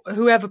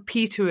whoever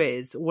Peter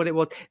is, or what it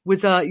was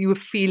you were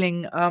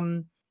feeling. I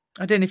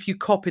don't know if you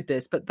copied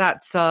this, but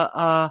that's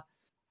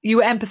you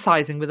were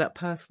empathizing with that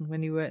person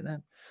when you wrote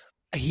that.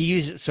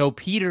 So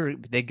Peter,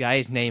 the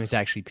guy's name is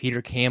actually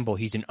Peter Campbell.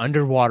 He's an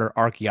underwater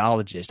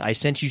archaeologist. I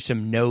sent you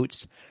some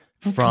notes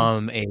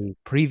from a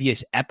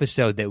previous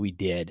episode that we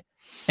did.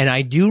 And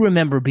I do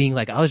remember being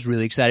like, I was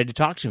really excited to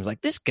talk to him. I was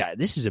like, this guy,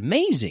 this is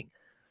amazing.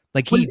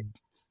 Like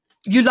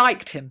you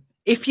liked him.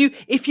 If you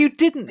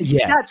didn't,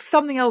 Yeah. that's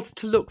something else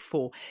to look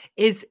for.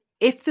 Is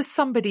if there's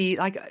somebody,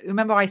 like,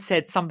 remember I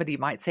said somebody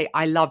might say,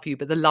 I love you,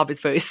 but the love is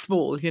very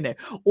small,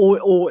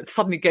 or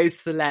something goes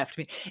to the left.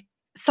 I mean,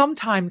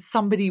 sometimes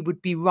somebody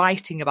would be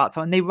writing about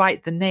someone, they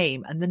write the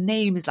name, and the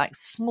name is like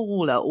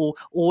smaller or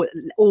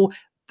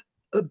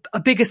a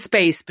bigger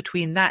space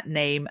between that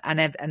name and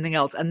anything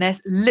else, and they're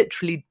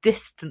literally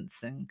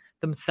distancing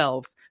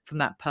themselves from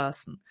that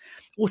person.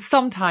 Or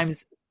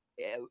sometimes,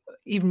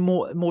 even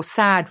more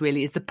sad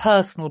really, is the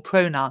personal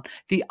pronoun.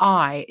 The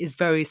I is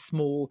very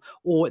small,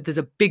 or there's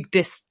a big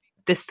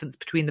distance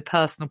between the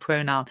personal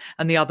pronoun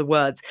and the other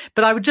words.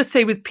 But I would just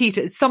say with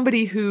Peter, it's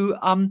somebody who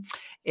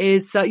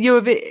is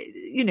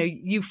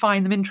you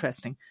find them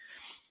interesting.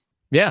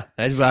 Yeah,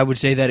 I would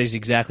say that is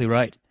exactly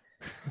right.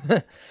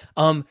 But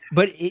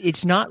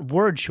it's not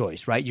word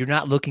choice, right? You're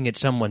not looking at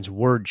someone's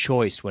word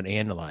choice when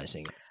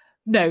analyzing it.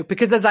 No,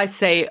 because as I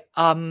say,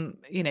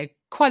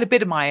 quite a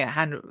bit of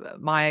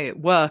my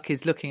work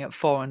is looking at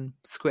foreign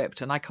script,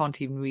 and I can't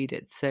even read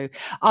it. So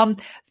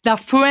now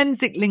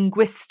forensic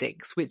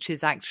linguistics, which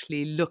is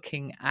actually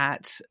looking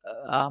at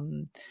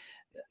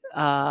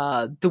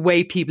the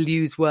way people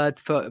use words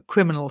for a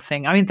criminal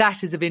thing. I mean,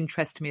 that is of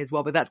interest to me as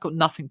well, but that's got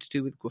nothing to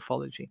do with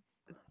graphology.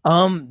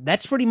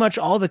 That's pretty much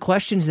all the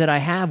questions that I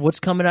have. What's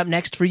coming up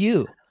next for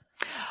you?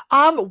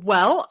 What's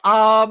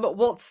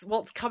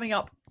coming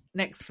up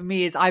next for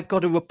me is I've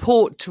got a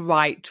report to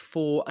write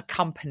for a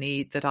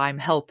company that I'm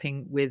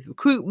helping with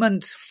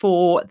recruitment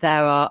for.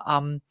 They're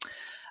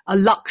a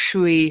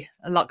luxury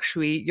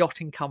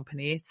yachting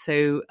company.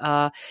 So,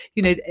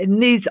 in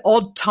these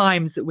odd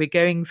times that we're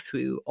going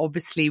through,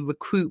 obviously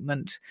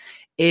recruitment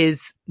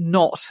is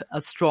not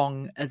as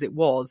strong as it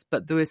was,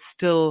 but there's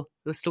still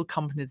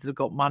companies that have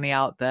got money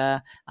out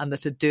there and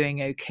that are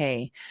doing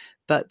okay.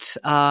 But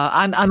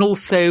and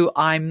also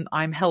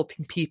I'm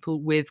helping people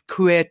with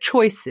career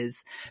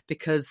choices,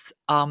 because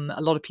a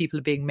lot of people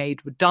are being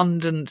made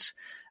redundant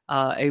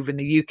over in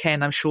the UK,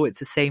 and I'm sure it's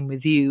the same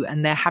with you,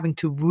 and they're having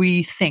to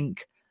rethink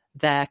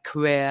their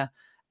career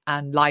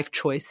and life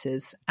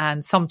choices.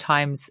 And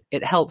sometimes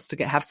it helps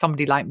to have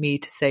somebody like me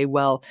to say,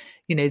 well,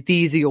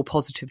 these are your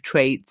positive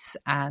traits,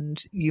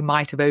 and you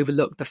might have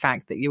overlooked the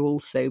fact that you're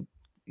also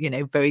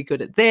very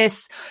good at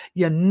this,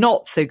 you're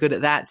not so good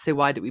at that, so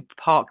why don't we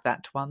park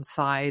that to one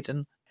side?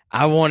 And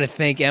I want to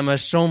thank Emma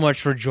so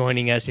much for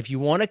joining us. If you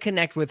want to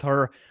connect with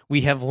her,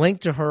 we have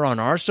linked to her on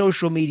our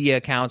social media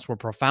accounts. We're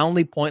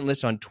Profoundly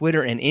Pointless on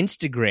Twitter and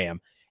Instagram,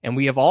 and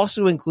we have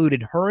also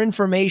included her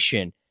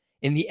information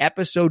in the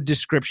episode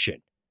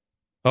description.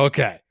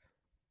 Okay,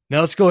 now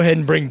let's go ahead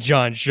and bring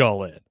John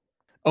Shull in.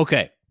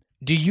 Okay,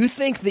 do you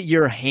think that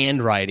your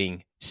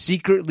handwriting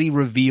secretly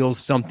reveals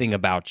something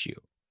about you?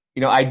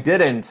 I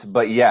didn't,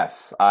 but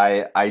yes,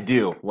 I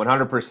do,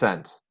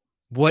 100%.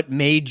 What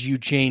made you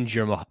change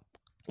your mind?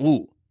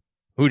 Ooh,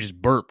 who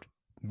just burped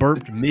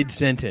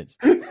mid-sentence?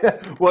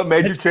 What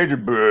made you change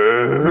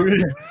your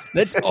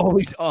That's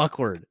always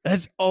awkward.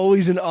 That's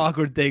always an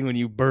awkward thing when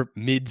you burp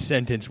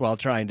mid-sentence while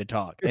trying to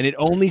talk. And it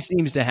only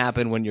seems to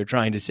happen when you're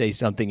trying to say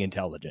something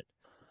intelligent.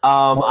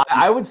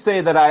 I would say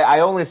that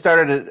I only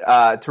started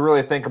to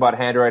really think about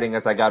handwriting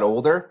as I got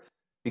older,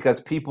 because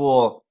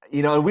people...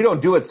 we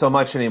don't do it so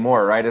much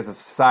anymore, right? As a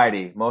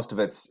society, most of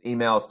it's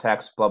emails,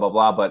 text, blah, blah,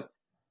 blah. But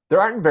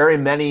there aren't very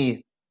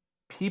many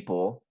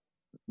people,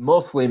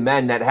 mostly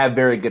men, that have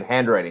very good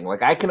handwriting.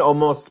 Like, I can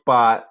almost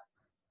spot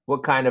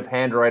what kind of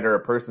handwriter a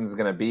person's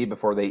going to be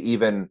before they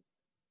even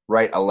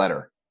write a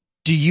letter.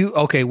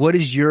 What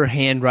does your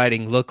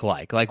handwriting look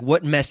like? Like,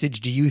 what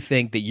message do you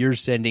think that you're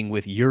sending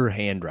with your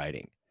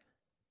handwriting?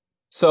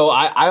 So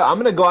I'm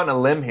going to go on a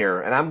limb here,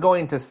 and I'm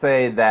going to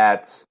say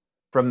that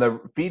from the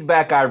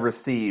feedback I've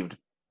received,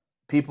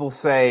 people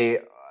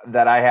say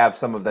that I have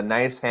some of the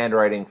nice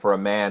handwriting for a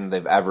man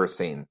they've ever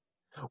seen,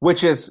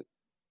 which is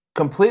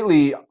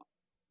completely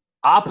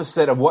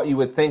opposite of what you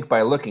would think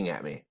by looking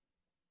at me.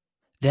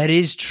 That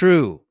is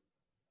true.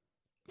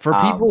 For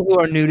people who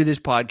are new to this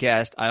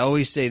podcast, I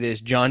always say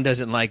this, John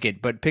doesn't like it,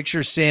 but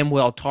picture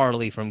Samwell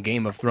Tarly from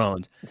Game of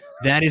Thrones.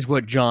 That is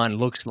what John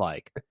looks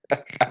like.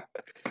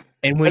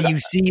 And when you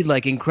see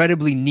like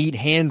incredibly neat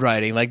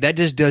handwriting, like that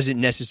just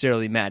doesn't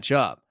necessarily match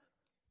up.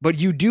 But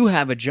you do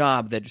have a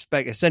job that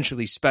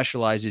essentially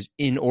specializes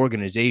in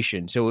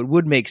organization, so it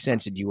would make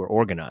sense that you were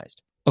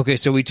organized. Okay,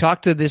 so we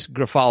talked to this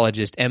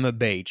graphologist, Emma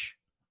Bache,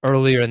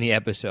 earlier in the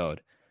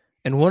episode.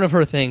 And one of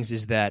her things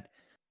is that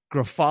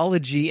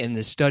graphology and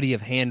the study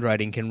of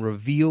handwriting can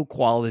reveal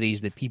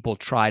qualities that people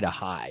try to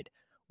hide.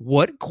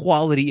 What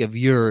quality of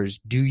yours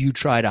do you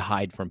try to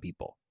hide from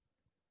people?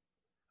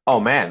 Oh,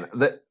 man,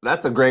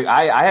 that's a great...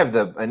 I have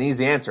an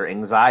easy answer,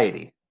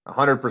 anxiety,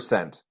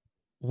 100%.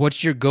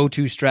 What's your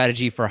go-to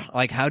strategy for,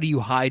 like, how do you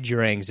hide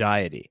your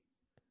anxiety?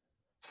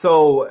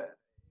 So,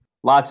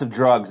 lots of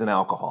drugs and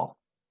alcohol.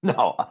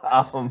 No.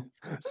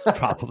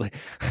 Probably.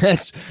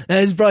 That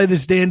is probably the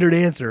standard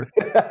answer.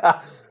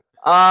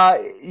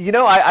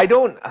 I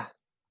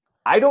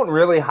don't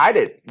really hide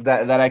it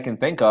that I can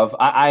think of.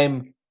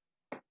 I'm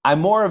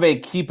more of a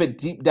keep it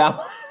deep down.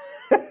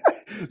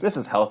 This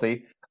is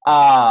healthy.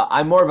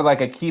 I'm more of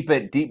like a keep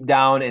it deep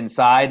down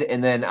inside,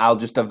 and then I'll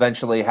just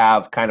eventually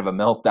have kind of a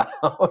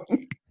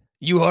meltdown.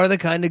 You are the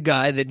kind of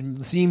guy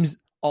that seems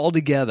all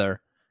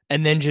together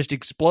and then just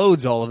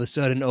explodes all of a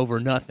sudden over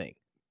nothing.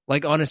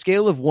 Like on a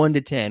scale of 1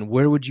 to 10,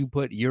 where would you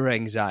put your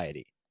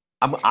anxiety?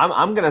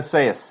 I'm gonna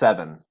say a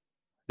 7.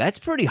 That's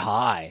pretty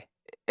high.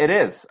 It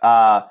is.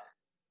 I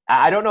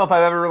don't know if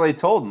I've ever really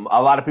told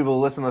a lot of people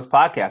who listen to this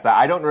podcast.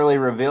 I don't really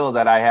reveal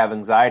that I have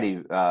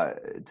anxiety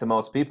to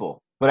most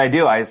people, but I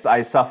do. I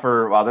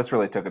suffer. Well, this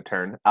really took a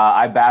turn.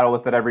 I battle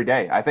with it every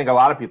day. I think a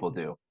lot of people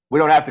do. We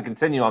don't have to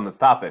continue on this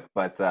topic,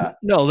 but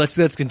no,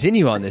 let's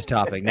continue on this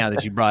topic now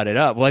that you brought it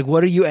up. Like,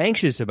 what are you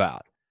anxious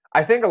about?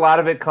 I think a lot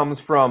of it comes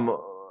from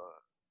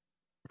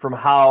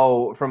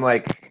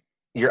like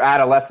your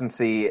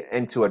adolescency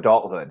into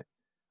adulthood.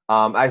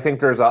 I think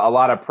there's a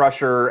lot of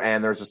pressure,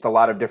 and there's just a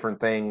lot of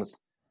different things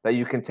that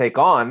you can take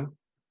on,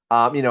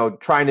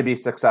 trying to be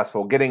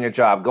successful, getting a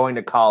job, going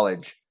to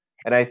college.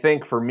 And I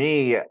think for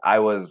me, I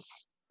was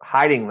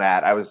hiding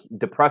that. I was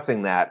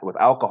depressing that with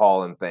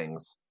alcohol and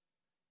things.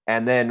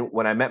 And then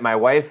when I met my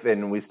wife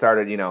and we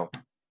started,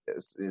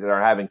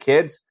 having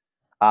kids,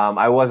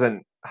 I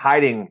wasn't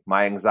hiding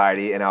my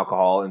anxiety and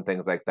alcohol and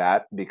things like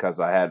that because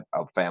I had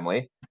a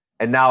family.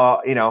 And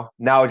now,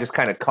 now it just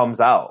kind of comes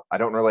out. I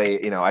don't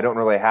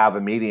really have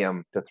a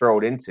medium to throw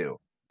it into.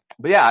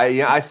 But yeah,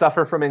 I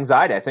suffer from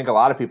anxiety. I think a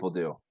lot of people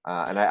do.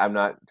 And I'm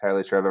not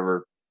entirely sure I've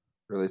ever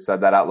really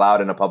said that out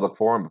loud in a public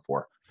forum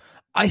before.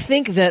 I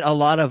think that a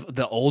lot of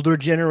the older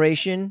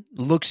generation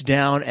looks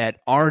down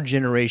at our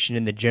generation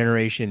and the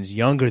generations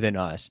younger than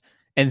us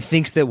and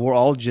thinks that we're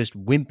all just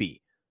wimpy.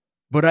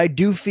 But I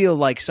do feel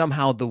like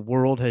somehow the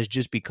world has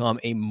just become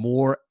a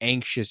more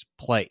anxious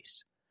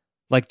place.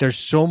 Like there's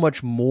so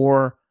much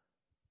more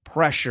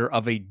pressure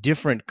of a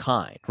different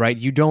kind, right?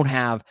 You don't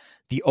have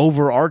the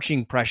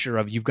overarching pressure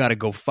of you've got to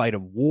go fight a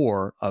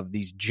war of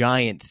these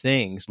giant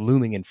things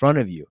looming in front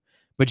of you.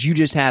 But you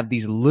just have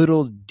these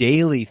little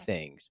daily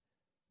things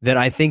that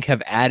I think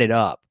have added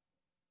up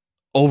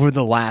over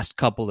the last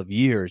couple of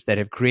years that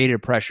have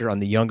created pressure on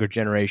the younger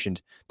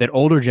generations that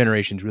older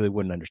generations really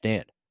wouldn't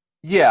understand.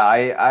 Yeah,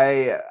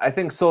 I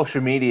think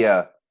social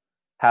media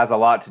has a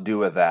lot to do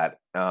with that,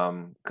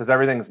 because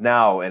everything's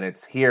now and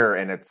it's here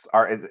and it's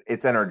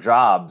in our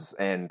jobs,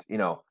 and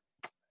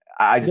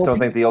I just don't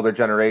think the older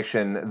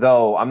generation,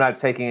 though I'm not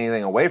taking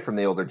anything away from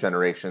the older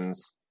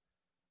generations,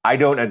 I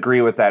don't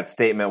agree with that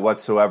statement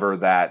whatsoever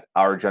that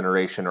our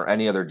generation or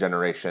any other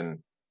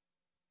generation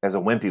is a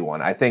wimpy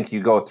one. I think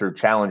you go through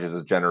challenges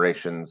as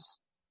generations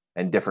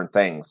and different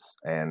things.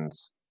 And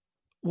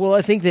well,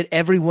 I think that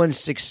everyone's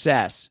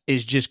success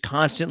is just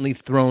constantly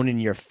thrown in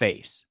your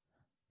face,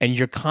 and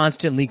you're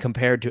constantly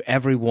compared to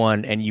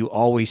everyone, and you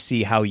always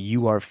see how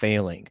you are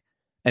failing,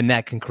 and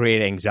that can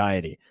create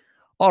anxiety.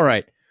 All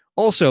right.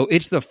 Also,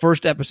 it's the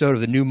first episode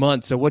of the new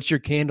month, so what's your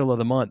candle of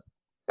the month?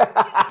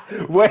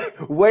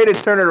 way to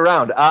turn it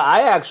around.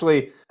 I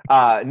actually,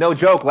 no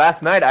joke,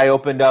 last night I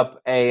opened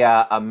up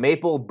a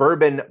maple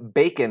bourbon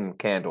bacon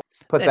candle.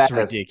 That's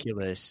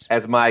ridiculous.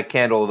 As my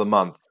candle of the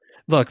month.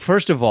 Look,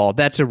 first of all,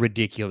 that's a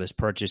ridiculous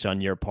purchase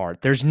on your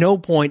part. There's no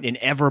point in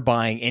ever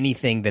buying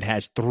anything that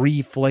has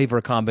 3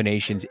 flavor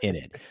combinations in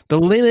it. The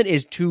limit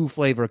is 2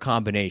 flavor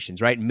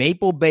combinations, right?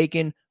 Maple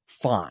bacon,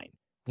 fine.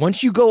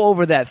 Once you go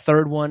over that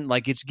third one,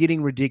 like it's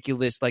getting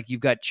ridiculous, like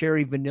you've got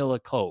cherry vanilla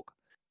Coke,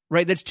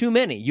 right? That's too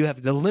many.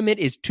 The limit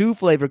is 2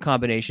 flavor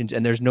combinations,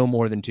 and there's no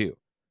more than 2.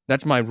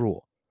 That's my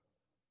rule.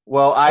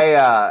 Well,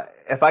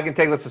 if I can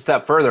take this a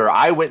step further,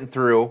 I went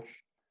through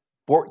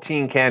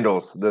 14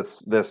 candles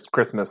this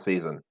Christmas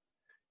season.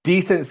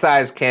 Decent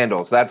sized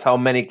candles. That's how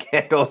many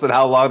candles and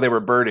how long they were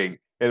burning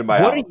in my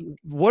house.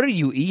 What are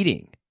you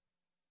eating?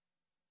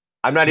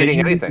 I'm not eating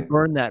anything.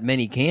 Burn that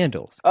many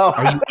candles. Oh.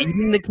 Are you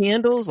eating the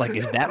candles? Like,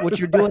 is that what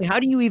you're doing? How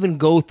do you even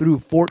go through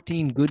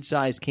 14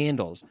 good-sized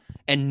candles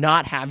and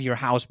not have your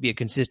house be a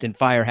consistent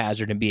fire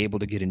hazard and be able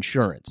to get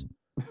insurance?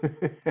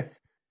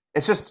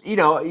 It's just,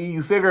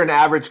 you figure an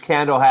average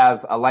candle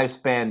has a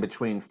lifespan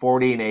between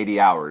 40 and 80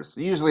 hours,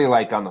 usually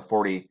like on the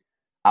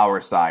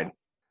 40-hour side.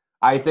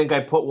 I think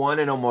I put one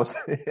in almost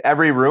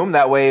every room.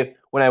 That way,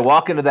 when I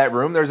walk into that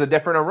room, there's a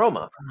different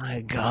aroma. Oh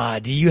my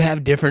God. Do you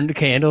have different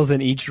candles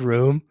in each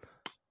room?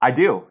 I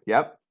do.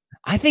 Yep.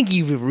 I think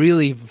you've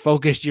really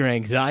focused your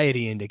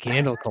anxiety into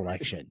candle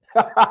collection.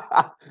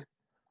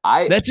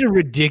 That's a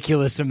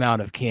ridiculous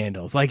amount of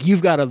candles. Like,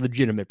 you've got a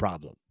legitimate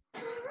problem.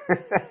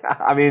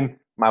 I mean,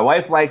 my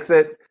wife likes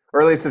it, or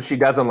at least if she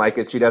doesn't like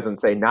it, she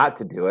doesn't say not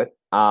to do it.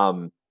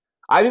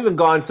 I've even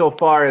gone so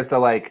far as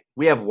to,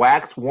 we have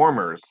wax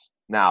warmers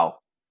now,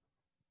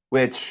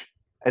 which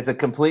is a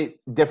complete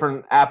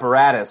different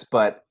apparatus,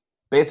 but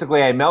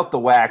basically I melt the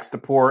wax to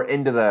pour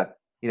into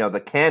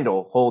the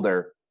candle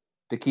holder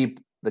to keep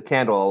the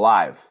candle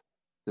alive.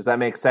 Does that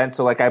make sense?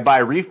 So I buy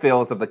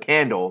refills of the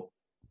candle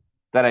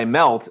that I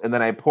melt, and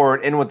then I pour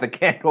it in with the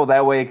candle.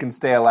 That way it can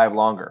stay alive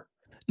longer.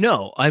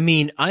 No, I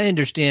mean, I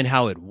understand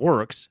how it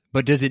works,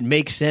 but does it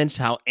make sense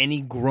how any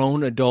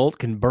grown adult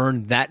can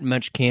burn that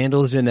much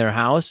candles in their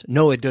house?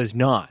 No, it does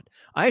not.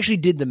 I actually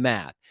did the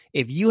math.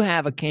 If you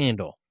have a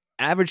candle,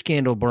 average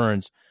candle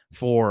burns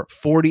for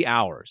 40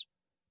 hours,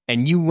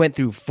 and you went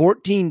through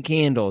 14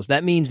 candles,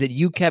 that means that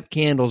you kept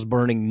candles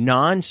burning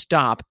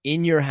nonstop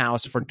in your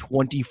house for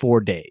 24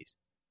 days.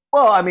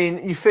 Well, I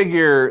mean, you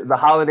figure the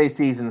holiday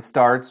season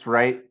starts,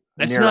 right?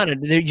 That's not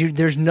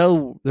there's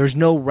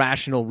no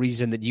rational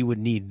reason that you would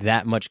need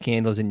that much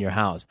candles in your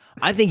house.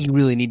 I think you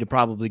really need to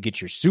probably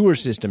get your sewer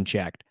system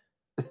checked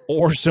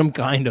or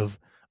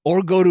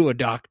or go to a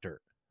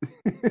doctor.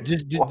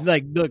 Just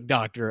like, look,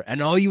 doctor,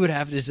 and all you would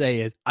have to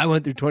say is, I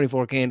went through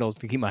 24 candles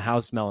to keep my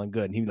house smelling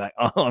good. And he'd be like,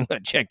 oh, I'm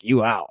going to check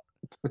you out.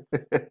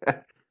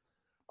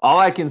 All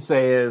I can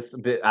say is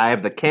I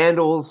have the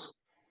candles.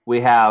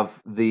 We have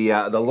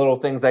the little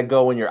things that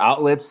go in your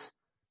outlets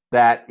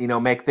that,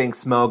 make things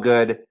smell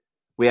good.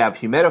 We have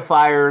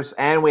humidifiers,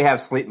 and we have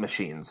sleep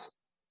machines.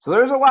 So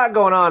there's a lot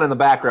going on in the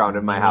background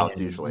in my house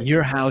usually.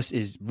 Your house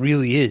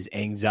really is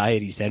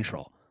anxiety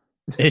central.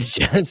 It's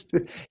just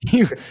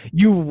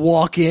you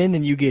walk in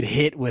and you get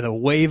hit with a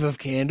wave of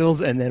candles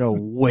and then a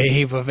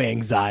wave of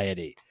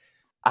anxiety.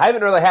 I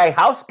haven't really had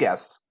house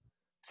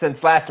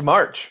since last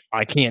March.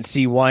 I can't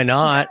see why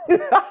not.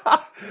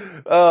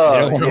 Oh, they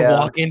don't want to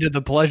walk into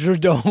the pleasure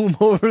dome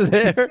over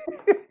there.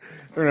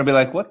 They're gonna be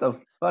like, "What the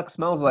fuck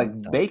smells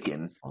like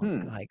bacon?"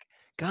 Like,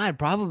 God,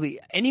 probably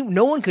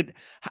no one could.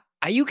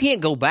 You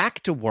can't go back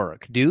to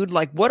work, dude.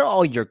 Like, what do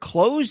all your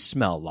clothes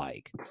smell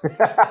like?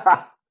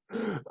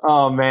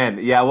 Oh man,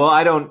 yeah. Well,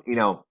 I don't.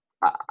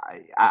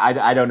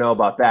 I don't know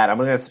about that. I'm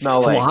gonna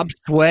smell slop,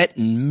 sweat,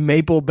 and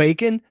maple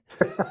bacon.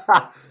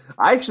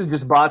 I actually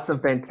just bought some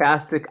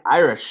fantastic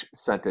Irish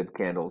scented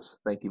candles.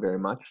 Thank you very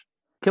much.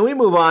 Can we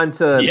move on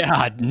to?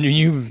 Yeah.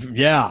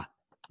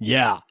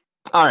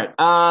 All right.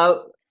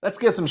 Let's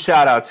give some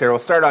shout outs here. We'll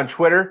start on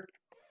Twitter.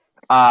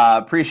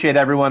 Appreciate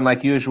everyone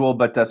like usual,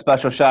 but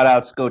special shout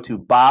outs go to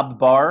Bob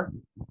Barr,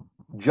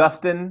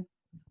 Justin,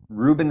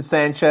 Ruben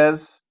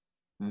Sanchez,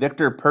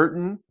 Victor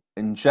Purton,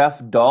 and Jeff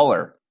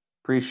Dollar.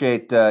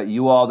 Appreciate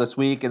you all this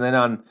week. And then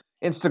on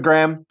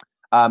Instagram,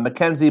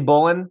 Mackenzie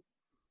Bullen,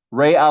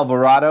 Ray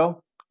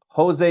Alvarado,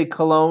 Jose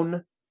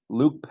Colon,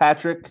 Luke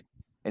Patrick,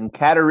 and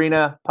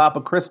Katerina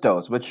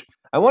Papachristos, which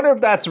I wonder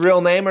if that's a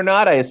real name or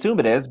not. I assume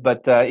it is,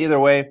 but either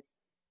way,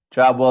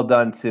 job well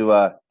done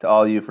to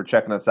all you for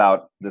checking us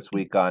out this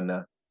week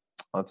on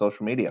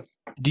social media.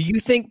 Do you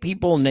think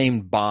people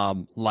named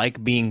Bob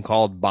like being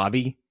called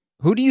Bobby?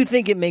 Who do you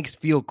think it makes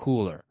feel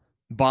cooler?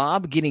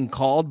 Bob getting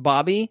called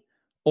Bobby,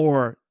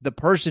 or the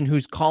person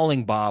who's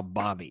calling Bob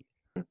Bobby?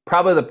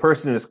 Probably the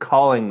person who's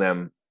calling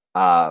them,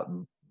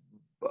 calling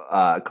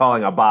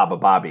a Bob a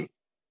Bobby.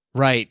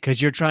 Right, because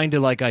you're trying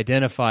to like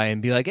identify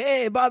and be like,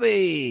 "Hey,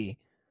 Bobby."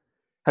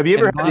 Have you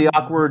ever had the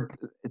awkward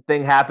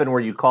thing happen where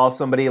you call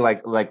somebody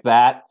like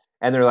that,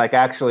 and they're like,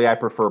 "Actually, I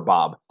prefer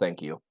Bob.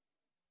 Thank you."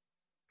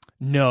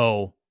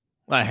 No,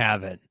 I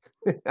haven't.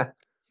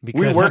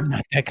 Because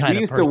we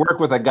used to work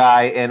with a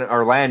guy in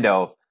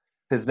Orlando.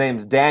 His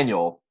name's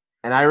Daniel,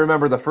 and I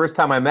remember the first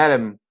time I met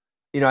him,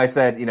 I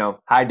said,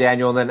 "Hi,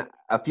 Daniel," and then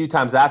a few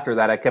times after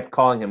that, I kept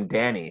calling him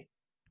Danny,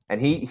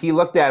 and he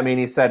looked at me and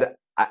he said,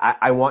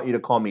 I want you to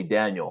call me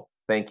Daniel.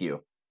 Thank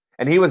you."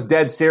 And he was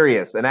dead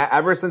serious. And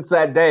ever since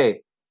that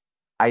day,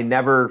 I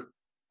never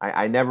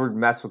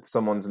mess with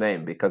someone's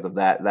name because of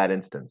that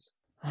instance.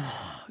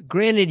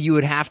 Granted, you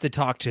would have to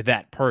talk to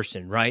that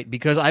person, right?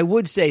 Because I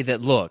would say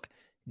that, look,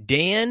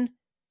 Dan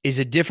is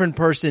a different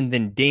person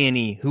than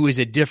Danny, who is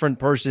a different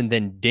person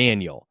than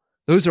Daniel.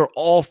 Those are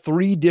all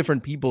three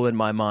different people in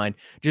my mind,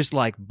 just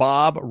like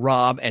Bob,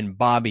 Rob, and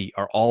Bobby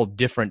are all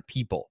different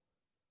people.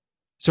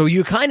 So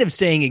you're kind of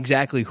saying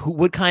exactly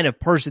what kind of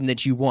person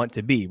that you want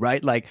to be,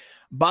 right? Like,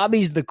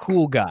 Bobby's the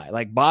cool guy.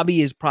 Like,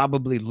 Bobby is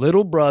probably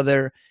little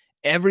brother.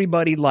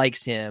 Everybody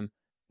likes him.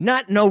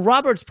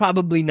 Robert's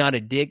probably not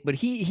a dick, but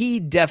he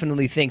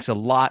definitely thinks a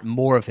lot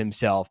more of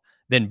himself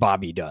than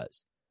Bobby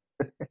does.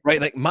 Right?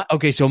 Like,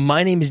 so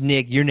my name is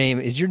Nick.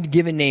 Is your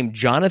given name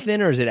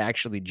Jonathan, or is it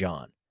actually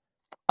John?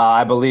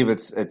 I believe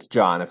it's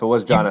John. If it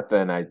was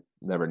Jonathan, I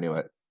never knew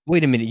it.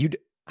 Wait a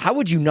minute. How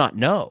would you not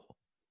know?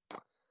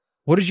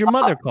 What does your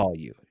mother call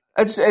you?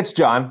 It's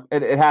John.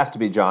 It has to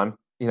be John.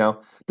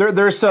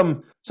 There's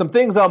some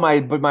things on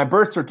my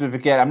birth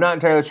certificate. I'm not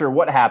entirely sure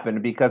what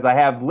happened because I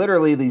have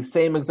literally the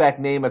same exact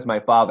name as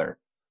my father.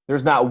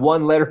 There's not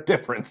one letter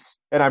difference,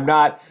 and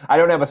I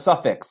don't have a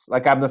suffix.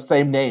 Like, I'm the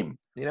same name.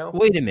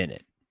 Wait a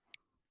minute.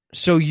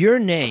 So your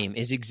name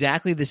is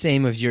exactly the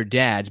same as your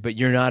dad's, but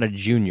you're not a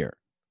junior.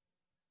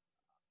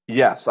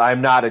 Yes,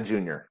 I'm not a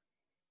junior.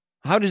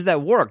 How does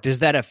that work? Does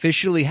that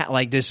officially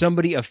does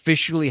somebody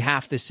officially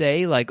have to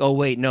say like, "Oh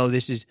wait, no,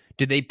 did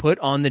they put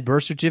on the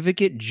birth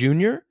certificate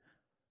junior?"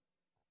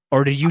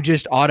 Or do you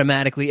just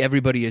automatically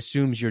everybody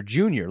assumes you're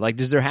junior? Like,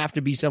 does there have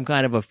to be some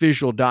kind of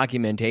official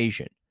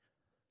documentation?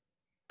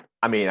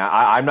 I mean,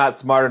 I'm not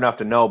smart enough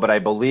to know, but I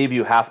believe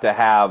you have to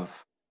have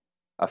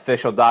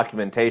official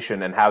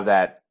documentation and have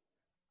that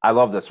I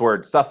love this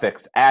word,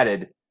 suffix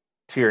added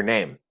to your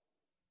name.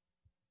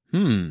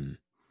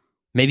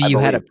 Maybe you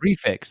had a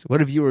prefix.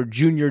 What if you were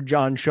Junior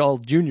John Shull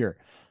Jr.?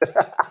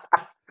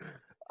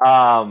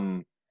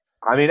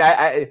 I mean,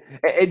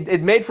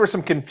 it made for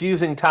some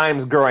confusing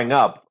times growing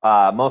up,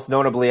 most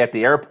notably at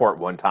the airport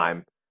one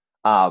time.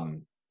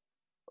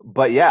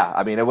 But yeah,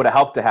 I mean, it would have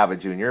helped to have a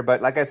junior.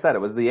 But like I said, it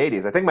was the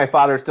 80s. I think my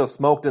father still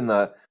smoked in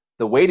the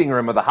waiting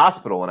room of the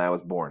hospital when I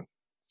was born.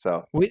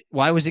 So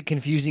why was it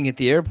confusing at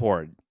the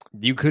airport?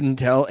 You couldn't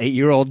tell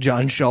 8-year-old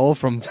John Shull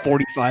from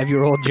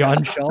 45-year-old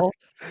John Shull?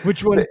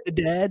 Which one is the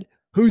dad?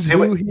 Who's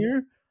who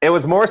here? It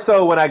was more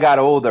so when I got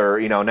older,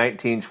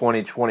 19,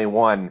 20,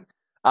 21.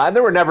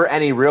 There were never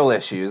any real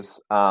issues.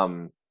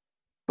 But,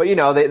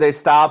 they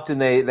stopped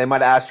and they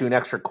might have asked you an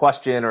extra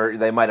question, or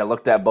they might have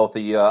looked at both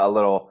of you a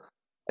little,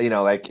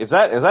 like, is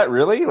that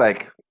really?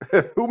 Like,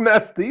 who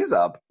messed these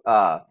up?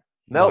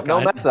 No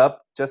mess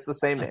up, just the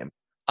same name.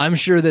 I'm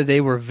sure that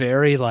they were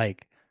very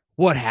like,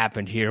 what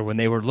happened here, when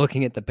they were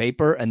looking at the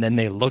paper and then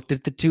they looked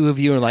at the two of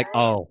you and like,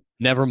 oh,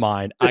 never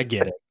mind. I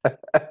get it.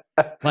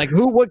 Like,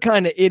 what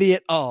kind of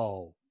idiot?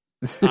 Oh,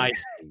 I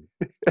see.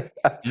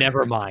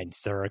 Never mind,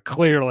 sir.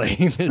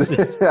 Clearly,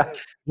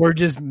 we're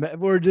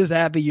just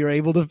happy you're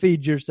able to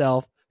feed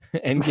yourself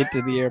and get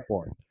to the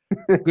airport.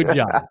 Good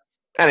job.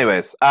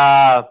 Anyways,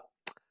 all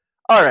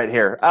right,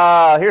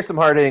 here's some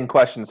hard-hitting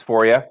questions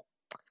for you.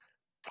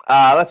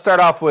 Let's start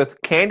off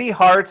with Candy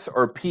Hearts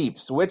or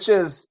Peeps. Which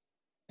is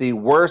the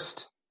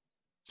worst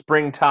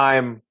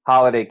springtime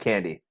holiday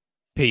candy?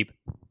 Peep.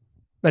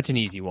 That's an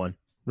easy one,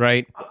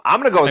 right?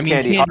 I'm going to go with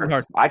Candy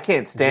Hearts. I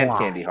can't stand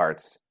Candy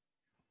Hearts.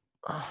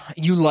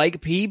 You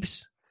like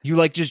Peeps? You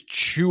like just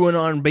chewing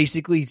on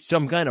basically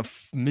some kind of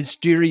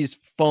mysterious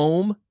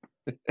foam?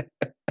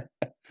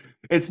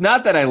 It's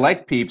not that I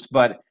like Peeps,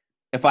 but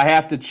if I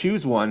have to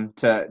choose one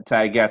to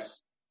I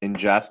guess,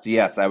 ingest,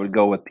 yes, I would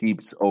go with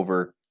Peeps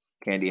over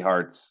Candy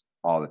Hearts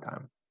all the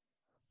time.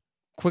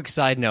 Quick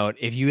side note,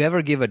 if you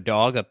ever give a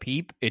dog a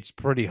Peep, it's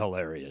pretty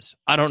hilarious.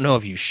 I don't know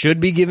if you should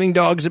be giving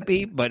dogs a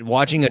Peep, but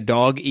watching a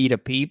dog eat a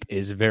Peep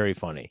is very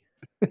funny.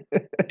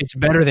 It's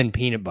better than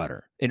peanut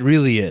butter. It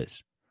really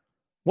is.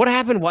 What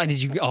happened? Why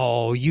did you...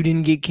 Oh, you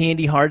didn't get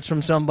Candy Hearts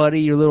from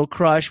somebody, your little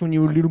crush, when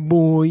you were a little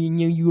boy, and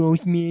now you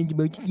always mad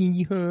about the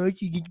Candy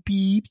Hearts, you get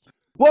Peeps?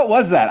 What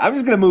was that? I'm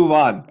just going to move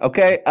on,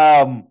 okay?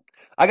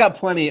 I got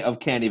plenty of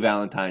Candy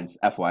Valentines,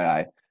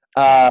 FYI.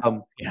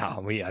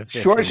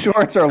 Short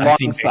shorts or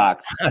long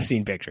socks? I've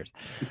seen pictures.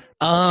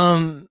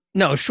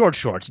 No, short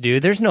shorts,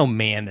 dude. There's no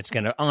man that's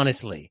going to...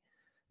 Honestly,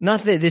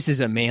 not that this is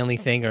a manly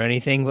thing or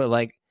anything, but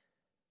like,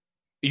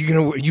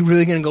 you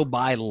really gonna go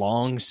buy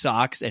long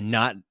socks and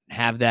not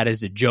have that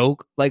as a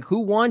joke? Like, who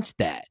wants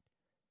that?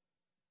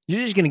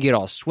 You're just gonna get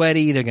all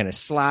sweaty. They're gonna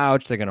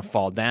slouch. They're gonna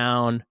fall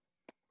down.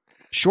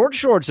 Short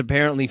shorts,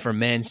 apparently for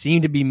men,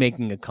 seem to be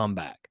making a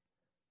comeback.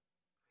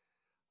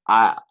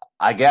 I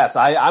guess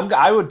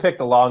I would pick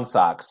the long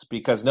socks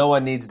because no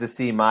one needs to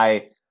see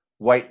my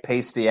white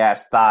pasty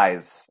ass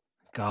thighs.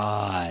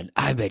 God,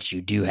 I bet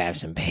you do have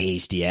some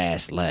pasty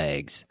ass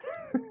legs.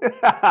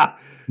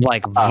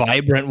 Like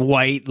vibrant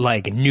white,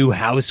 like new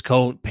house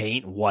coat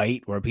paint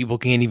white, where people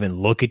can't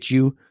even look at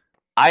you.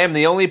 I am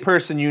the only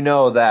person you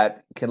know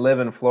that can live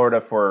in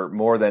Florida for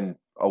more than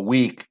a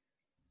week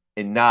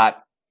and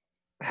not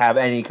have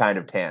any kind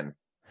of tan.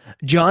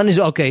 John is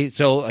okay.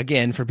 So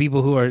again, for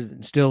people who are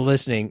still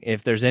listening,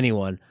 if there's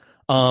anyone,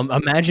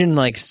 imagine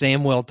like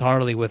Samuel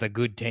Tarley with a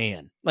good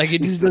tan. Like,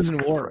 it just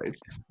doesn't work.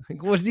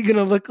 Like, what's he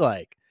gonna look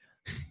like?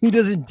 He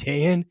doesn't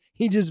tan.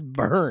 He just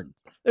burns.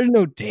 There's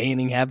no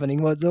tanning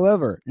happening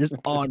whatsoever. Just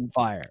on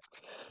fire.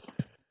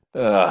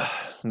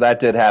 That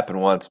did happen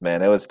once,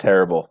 man. It was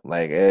terrible.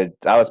 Like, I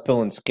was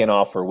peeling skin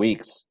off for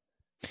weeks.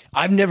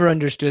 I've never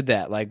understood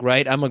that. Like,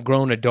 right? I'm a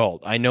grown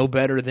adult. I know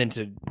better than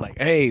to, like,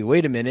 hey,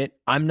 wait a minute.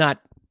 I'm not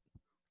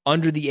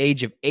under the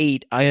age of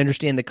 8. I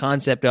understand the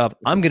concept of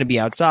I'm going to be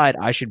outside.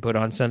 I should put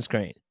on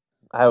sunscreen.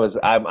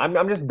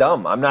 I'm just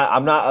dumb. I'm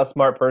not a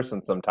smart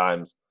person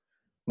sometimes.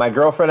 My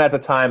girlfriend at the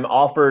time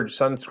offered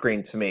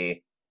sunscreen to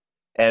me.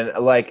 And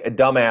like a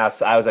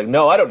dumbass, I was like,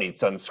 no, I don't need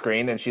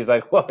sunscreen. And she's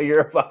like, well,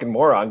 you're a fucking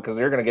moron because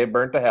you're going to get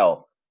burnt to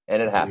hell.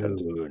 And it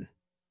happened.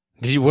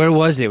 Dude. Where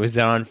was it? Was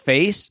that on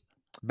face?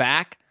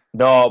 Back?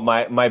 No,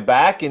 my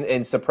back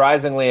and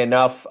surprisingly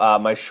enough,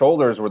 my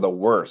shoulders were the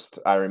worst.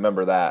 I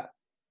remember that.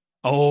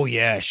 Oh,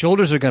 yeah.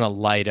 Shoulders are going to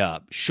light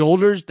up.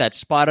 Shoulders, that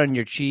spot on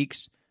your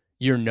cheeks,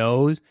 your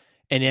nose.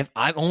 And if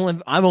I've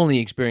only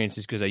experienced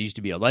this because I used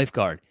to be a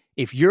lifeguard.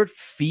 If your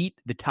feet,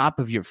 the top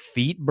of your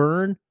feet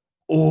burn,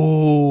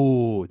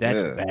 oh,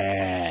 that's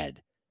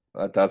bad.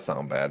 That does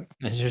sound bad.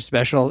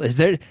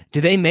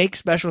 Do they make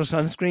special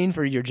sunscreen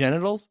for your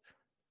genitals?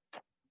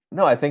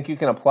 No, I think you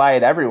can apply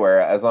it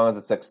everywhere as long as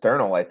it's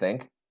external, I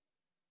think.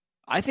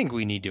 I think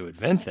we need to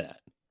invent that.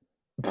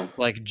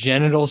 Like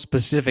genital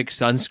specific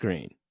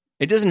sunscreen.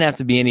 It doesn't have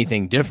to be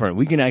anything different.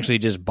 We can actually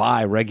just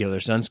buy regular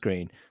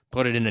sunscreen,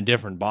 put it in a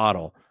different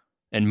bottle,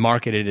 and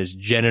market it as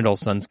genital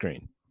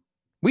sunscreen.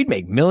 We'd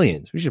make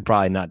millions. We should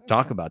probably not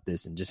talk about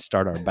this and just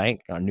start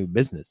our new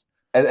business.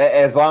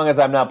 As long as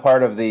I'm not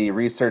part of the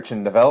research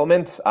and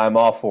development, I'm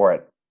all for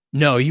it.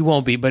 No, you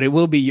won't be, but it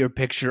will be your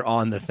picture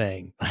on the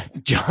thing.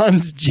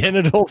 John's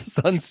genital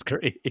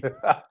sunscreen.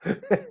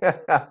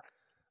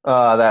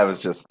 That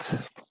was just.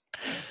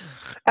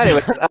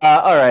 Anyways,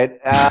 all right.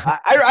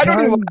 I don't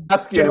even want to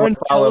ask you a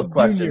follow-up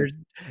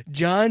question.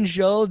 John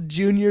Shull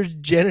Jr.'s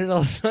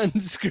genital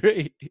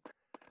sunscreen.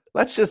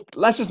 Let's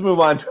just move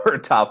on to our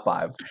top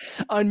 5.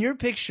 On your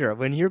picture,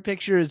 when your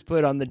picture is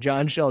put on the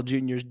John Shull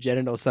Jr.'s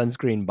genital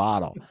sunscreen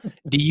bottle,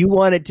 do you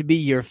want it to be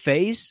your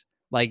face,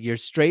 like your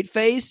straight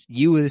face,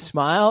 you with a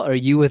smile, or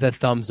you with a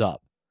thumbs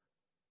up?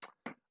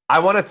 I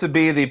want it to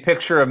be the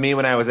picture of me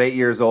when I was 8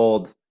 years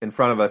old in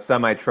front of a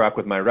semi-truck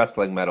with my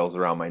wrestling medals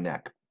around my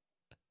neck.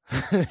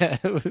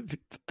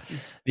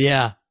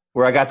 Yeah.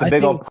 Where I got the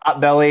big old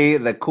pot belly,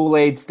 the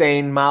Kool-Aid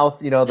stained mouth,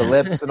 the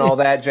lips and all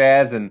that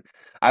jazz, and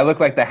I look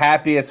like the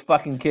happiest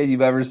fucking kid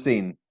you've ever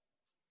seen.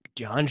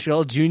 John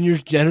Shull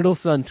Jr.'s genital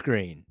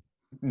sunscreen.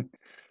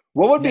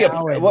 What would be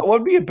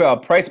a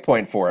price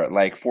point for it?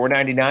 Like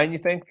 $4.99, you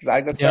think?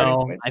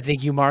 No, I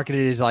think you market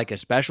it as like a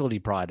specialty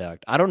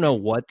product. I don't know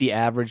what the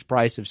average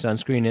price of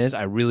sunscreen is.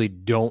 I really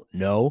don't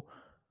know.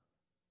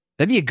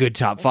 That'd be a good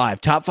top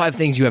 5. Top 5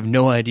 things you have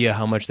no idea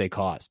how much they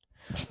cost.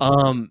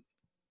 I'm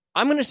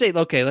going to say,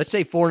 okay, let's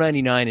say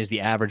 $4.99 is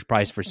the average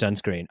price for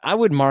sunscreen. I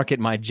would market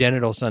my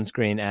genital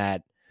sunscreen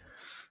at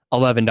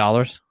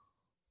 $11.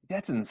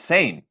 That's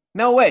insane.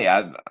 No way.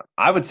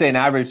 I would say an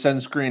average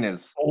sunscreen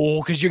is...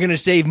 Oh, because you're going to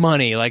save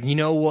money. Like, you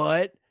know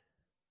what?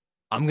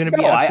 I'm going to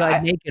be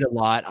outside naked a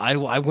lot.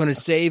 I want to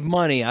save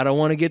money. I don't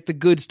want to get the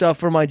good stuff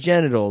for my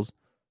genitals.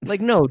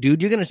 Like, no,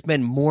 dude, you're going to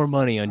spend more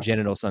money on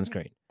genital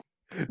sunscreen.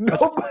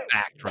 That's a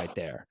fact right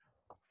there.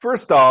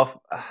 First off,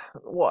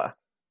 what?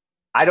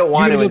 I don't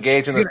want to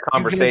engage in this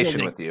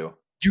conversation with you.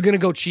 You're going to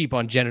go cheap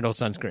on genital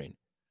sunscreen.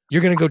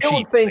 You're going to go cheap.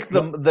 I don't think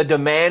the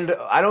demand.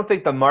 I don't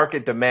think the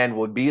market demand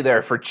would be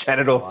there for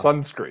genital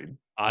sunscreen.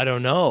 I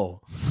don't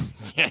know.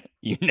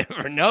 You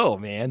never know,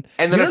 man.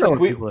 And then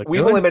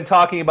we've only been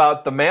talking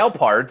about the male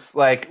parts.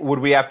 Like, would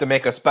we have to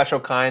make a special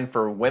kind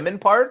for women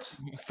parts?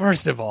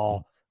 First of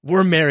all,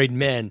 we're married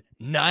men.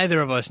 Neither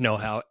of us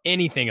know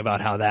anything about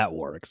how that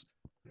works.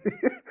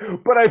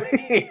 But I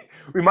mean,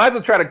 we might as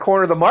well try to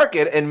corner the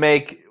market and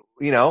make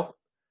women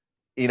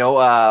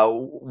vaginal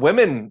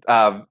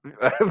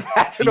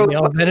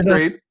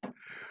sunscreen.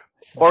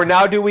 Or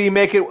now do we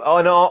make it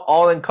an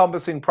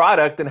all-encompassing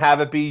product and have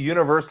it be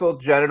universal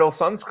genital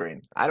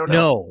sunscreen? I don't know.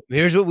 No,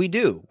 here's what we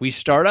do. We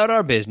start out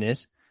our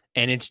business,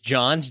 and it's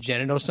John's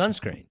genital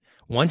sunscreen.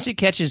 Once it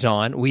catches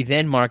on, we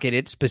then market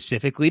it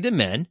specifically to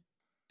men,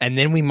 and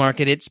then we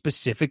market it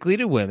specifically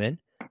to women,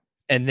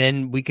 and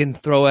then we can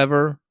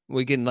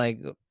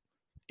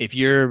if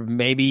you're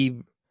maybe,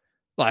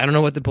 I don't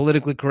know what the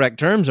politically correct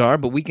terms are,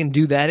 but we can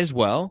do that as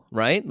well,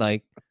 right?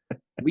 Like,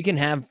 we can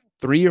have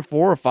 3 or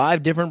 4 or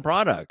 5 different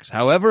products.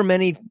 However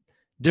many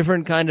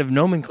different kind of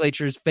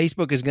nomenclatures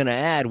Facebook is going to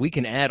add, we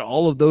can add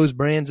all of those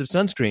brands of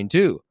sunscreen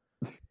too.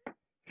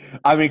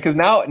 I mean, because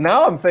now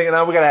I'm thinking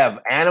now we're going to have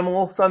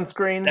animal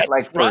sunscreen. That's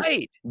like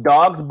right.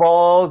 Dogs'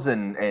 balls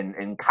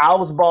and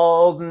cows'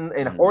 balls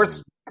and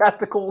horse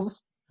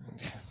testicles.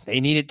 They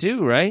need it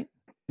too, right?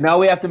 Now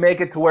we have to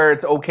make it to where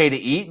it's okay to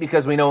eat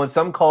because we know in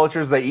some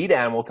cultures they eat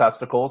animal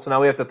testicles. So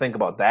now we have to think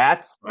about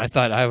that.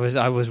 I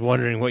was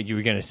wondering what you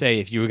were going to say,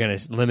 if you were going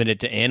to limit it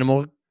to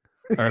animal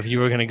or if you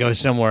were going to go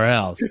somewhere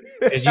else.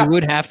 Because you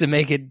would have to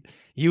make it,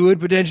 you would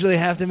potentially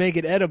have to make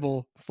it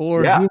edible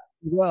for humans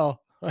as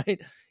well,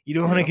 right? You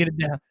don't want to get it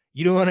down.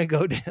 You don't want to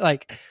go down,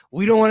 like,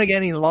 we don't want to get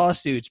any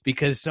lawsuits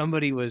because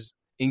somebody was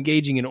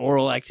engaging in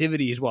oral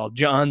activities while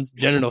John's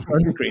genital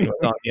sunscreen was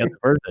on the other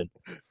person.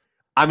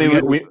 I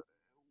mean,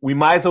 we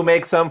might as well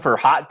make some for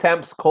hot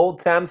temps,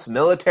 cold temps,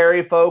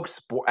 military folks,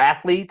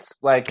 athletes.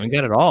 Like, we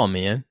got it all,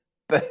 man.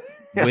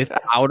 With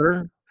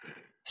powder,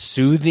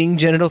 soothing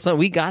genital sun.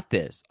 We got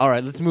this. All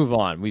right, let's move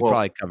on. We've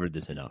probably covered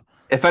this enough.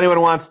 If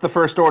anyone wants the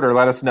first order,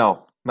 let us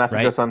know.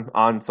 Message us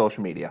on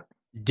social media.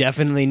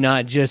 Definitely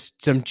not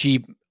just some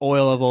cheap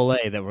oil of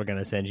Olay that we're going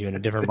to send you in a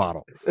different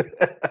bottle.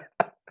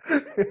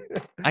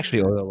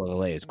 Actually, oil of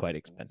Olay is quite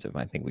expensive.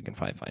 I think we can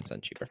probably find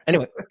something cheaper.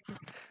 Anyway.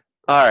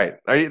 All right.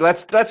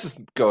 Let's just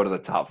go to the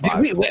top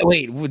 5.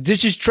 Wait.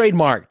 This is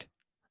trademarked.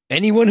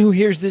 Anyone who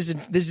hears this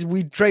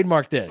we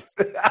trademarked this.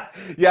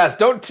 Yes,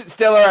 don't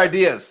steal our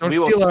ideas. Don't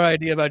steal our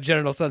idea about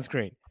genital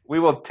sunscreen. We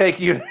will take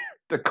you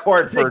to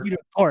court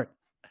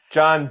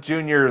John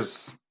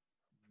Jr.'s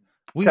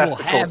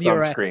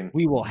sunscreen.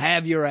 We will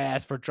have your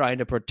ass for trying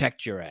to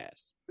protect your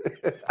ass.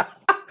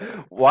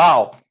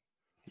 Wow.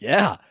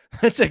 Yeah.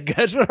 That's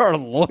what our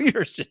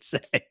lawyers should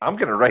say. I'm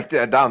going to write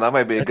that down. That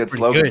might be a good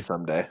slogan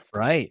someday.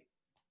 Right.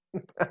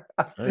 All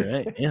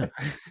right. Yeah.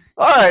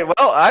 All right.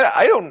 Well,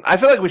 I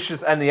feel like we should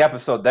just end the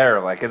episode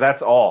there. Like,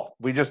 that's all.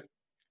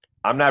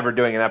 I'm never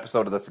doing an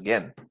episode of this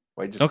again.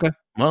 Okay.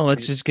 Well,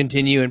 let's just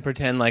continue and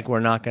pretend like we're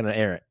not going to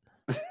air it.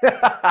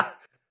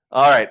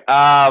 All right.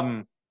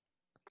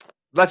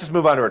 Let's just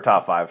move on to our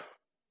top 5.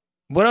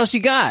 What else you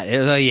got?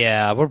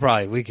 Yeah,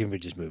 we can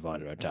just move on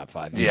to our top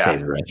five. You say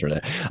the rest for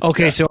that.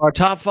 Okay, so our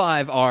top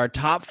five are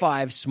top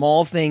five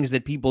small things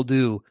that people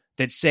do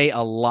that say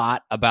a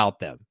lot about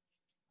them.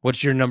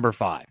 What's your number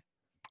five?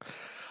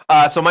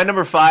 So my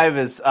number five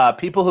is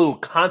people who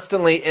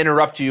constantly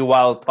interrupt you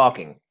while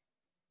talking.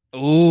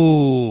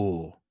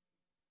 Ooh.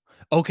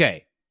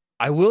 Okay,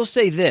 I will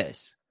say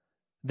this.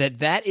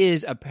 That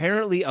is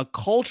apparently a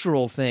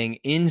cultural thing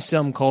in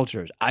some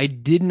cultures. I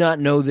did not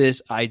know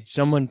this.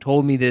 Someone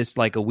told me this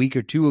like a week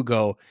or two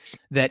ago,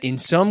 that in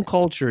some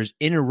cultures,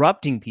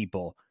 interrupting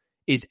people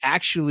is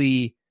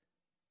actually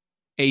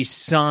a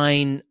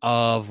sign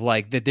of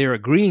like that they're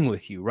agreeing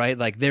with you, right?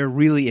 Like they're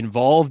really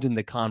involved in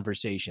the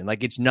conversation.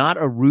 Like it's not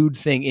a rude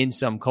thing in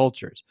some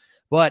cultures.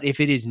 But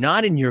if it is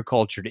not in your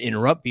culture to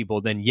interrupt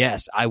people, then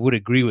yes, I would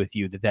agree with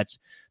you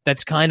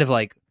that's kind of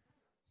like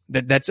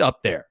that's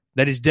up there.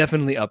 That is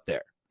definitely up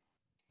there.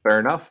 Fair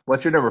enough.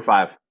 What's your number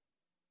five?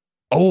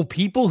 Oh,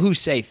 people who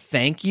say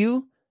thank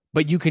you,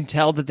 but you can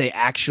tell that they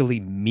actually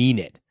mean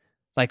it.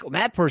 Like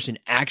that person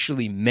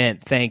actually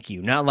meant thank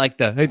you, not like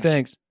the hey,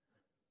 thanks.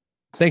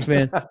 Thanks,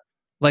 man.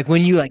 Like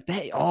when you like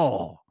that,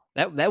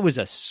 that was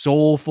a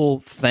soulful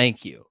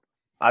thank you.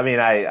 I mean,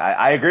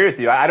 I agree with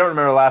you. I don't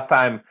remember the last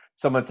time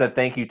someone said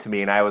thank you to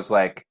me and I was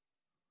like,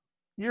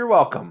 you're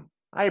welcome.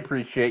 I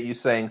appreciate you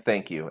saying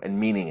thank you and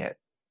meaning it.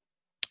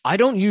 I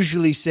don't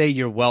usually say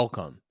you're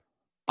welcome.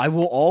 I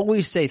will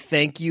always say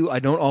thank you. I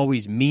don't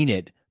always mean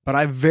it, but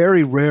I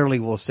very rarely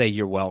will say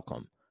you're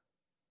welcome.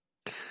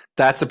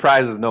 That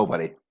surprises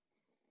nobody.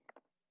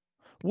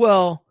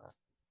 Well,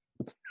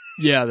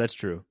 yeah, that's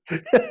true.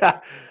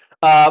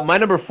 My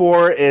number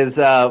four is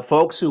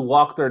folks who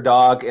walk their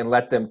dog and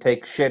let them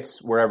take shits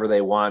wherever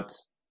they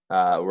want,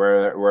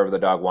 wherever the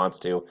dog wants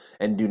to,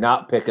 and do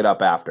not pick it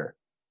up after.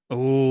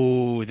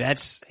 Oh,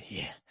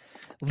 yeah.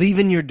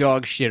 Leaving your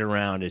dog shit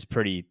around is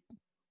pretty.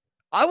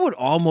 I would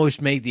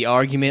almost make the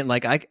argument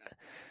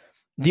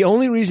the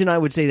only reason I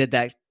would say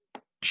that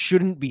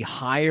shouldn't be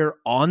higher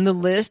on the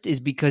list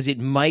is because it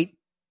might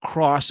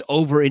cross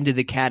over into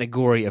the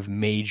category of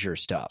major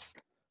stuff.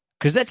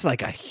 Because that's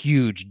like a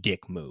huge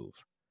dick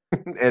move.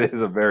 It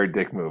is a very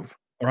dick move.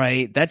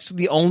 Right? That's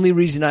the only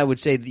reason I would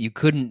say that you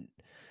couldn't.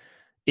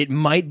 It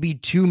might be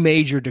too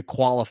major to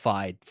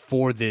qualify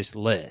for this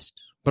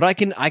list. But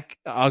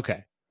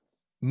okay.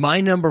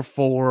 My number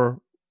four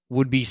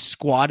would be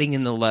squatting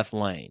in the left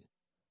lane.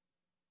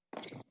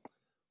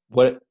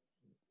 What?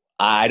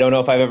 I don't know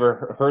if I've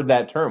ever heard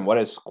that term. What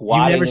is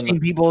squatting? You've never seen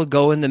people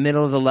go in the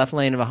middle of the left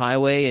lane of a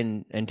highway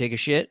and take a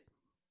shit?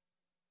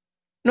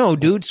 No,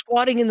 dude,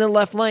 squatting in the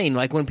left lane.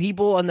 Like when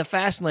people on the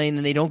fast lane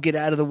and they don't get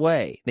out of the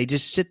way. They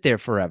just sit there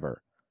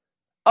forever.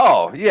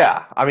 Oh,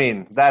 yeah. I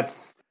mean,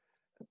 that's...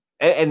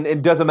 And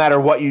it doesn't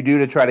matter what you do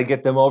to try to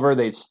get them over.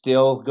 They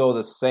still go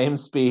the same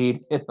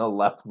speed in the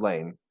left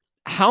lane.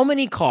 How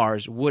many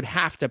cars would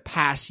have to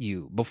pass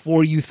you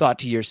before you thought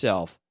to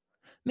yourself,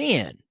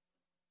 man,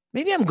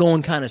 maybe I'm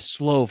going kind of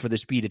slow for the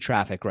speed of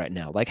traffic right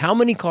now? Like how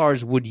many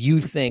cars would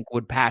you think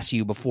would pass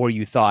you before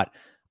you thought,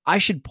 I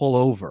should pull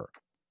over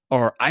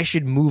or I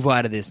should move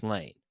out of this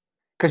lane?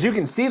 Because you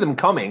can see them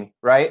coming,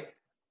 right?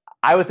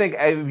 I would think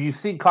if you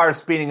see cars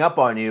speeding up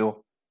on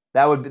you,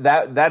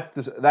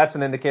 that's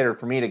an indicator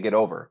for me to get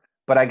over.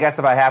 But I guess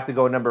if I have to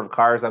go number of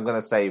cars, I'm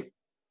going to say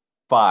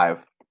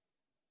 5.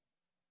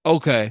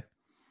 Okay.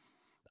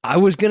 I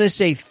was going to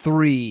say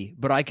 3,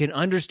 but I can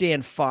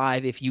understand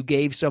 5 if you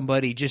gave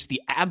somebody just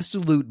the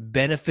absolute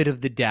benefit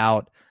of the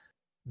doubt.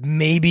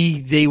 Maybe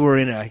they were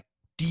in a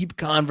deep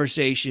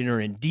conversation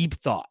or in deep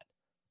thought,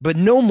 but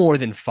no more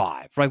than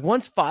 5. Right?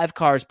 Once 5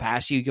 cars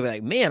pass you, you can be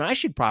like, man, I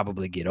should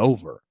probably get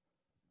over.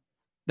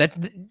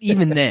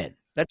 Even then,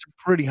 that's a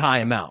pretty high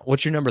amount.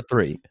 What's your number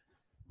 3?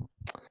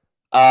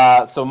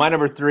 So my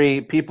number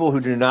 3, people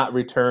who do not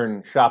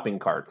return shopping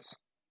carts.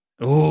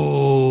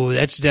 Oh,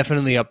 that's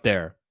definitely up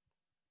there.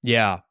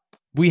 Yeah.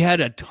 We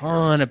had a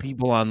ton of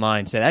people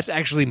online say that's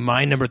actually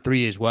my number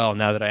 3 as well,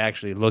 now that I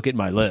actually look at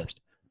my list.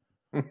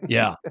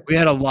 Yeah. We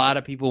had a lot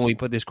of people when we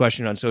put this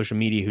question on social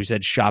media who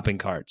said shopping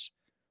carts.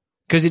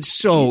 Because it's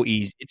so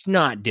easy. It's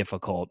not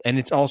difficult. And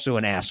it's also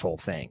an asshole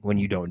thing when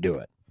you don't do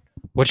it.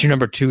 What's your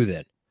number 2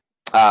 then?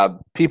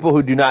 People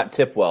who do not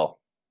tip well.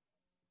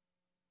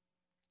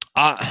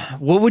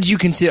 What would you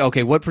consider?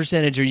 Okay, what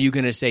percentage are you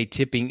going to say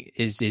tipping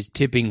is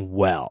tipping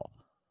well?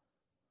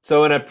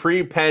 So in a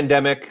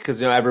pre-pandemic,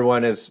 because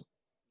everyone is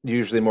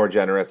usually more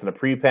generous, in a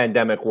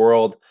pre-pandemic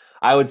world,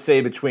 I would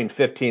say between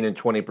 15 and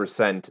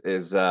 20%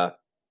 is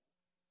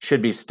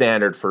should be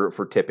standard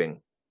for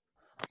tipping.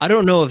 I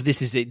don't know if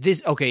this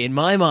is okay, in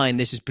my mind,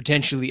 this is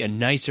potentially a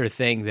nicer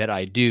thing that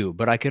I do,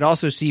 but I could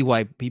also see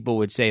why people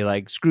would say,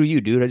 like, screw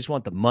you, dude, I just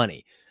want the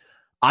money.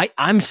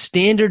 I'm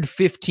standard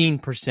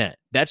 15%.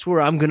 That's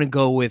where I'm going to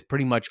go with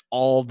pretty much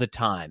all the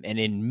time. And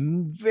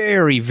in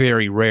very,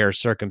 very rare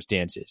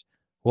circumstances,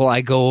 will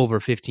I go over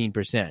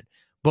 15%.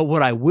 But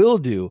what I will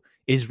do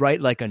is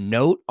write like a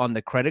note on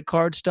the credit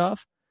card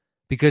stuff,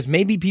 because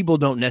maybe people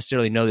don't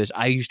necessarily know this.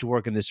 I used to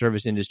work in the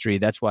service industry.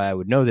 That's why I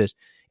would know this,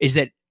 is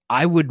that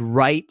I would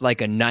write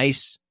like a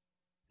nice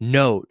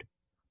note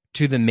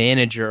to the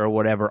manager or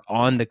whatever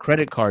on the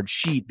credit card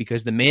sheet,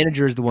 because the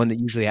manager is the one that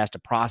usually has to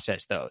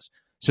process those.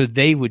 So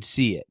they would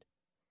see it.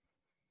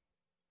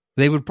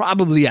 They would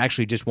probably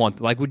actually just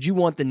want, like, would you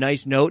want the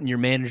nice note and your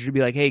manager to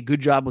be like, hey, good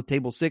job with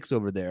table 6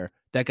 over there.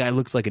 That guy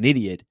looks like an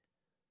idiot.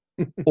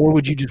 Or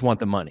would you just want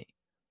the money?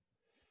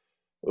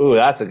 Ooh,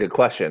 that's a good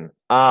question.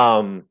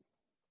 You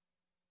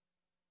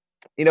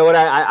know what?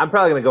 I'm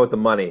probably going to go with the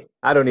money.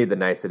 I don't need the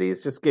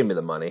niceties. Just give me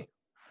the money.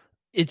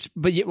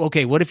 But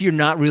okay, what if you're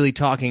not really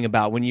talking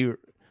about when you're,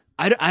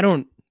 I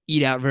don't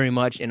eat out very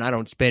much and I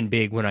don't spend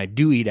big when I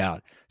do eat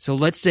out. So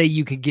let's say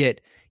you can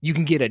get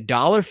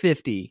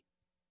 $1.50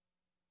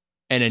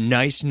 and a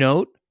nice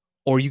note,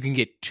 or you can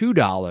get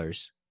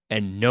 $2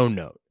 and no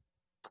note.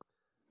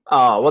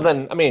 Oh, well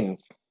then, I mean,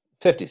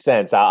 50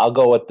 cents. I'll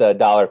go with the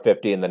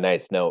 $1.50 and the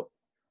nice note.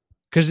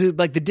 Because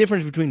like the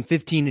difference between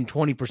 15 and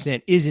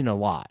 20% isn't a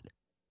lot.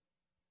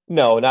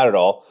 No, not at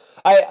all.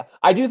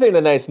 I do think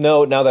the nice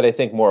note, now that I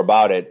think more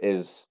about it,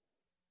 is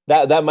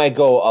that might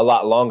go a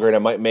lot longer and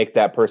it might make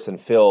that person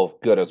feel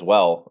good as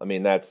well. I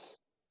mean,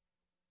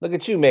 look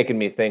at you making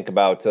me think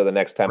about the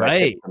next time I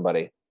pick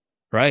somebody.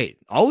 Right.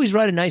 Always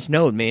write a nice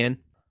note, man.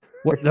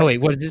 What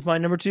is this my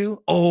number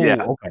 2? Oh,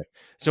 yeah. Okay.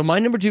 So my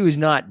number 2 is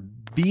not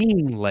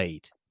being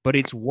late, but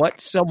it's what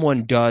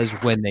someone does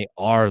when they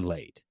are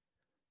late.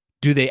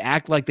 Do they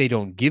act like they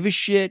don't give a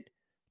shit?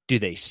 Do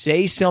they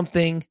say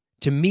something?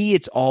 To me,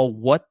 it's all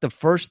what the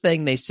first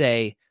thing they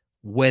say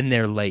when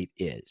they're late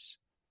is.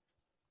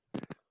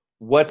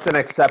 What's an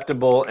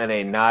acceptable and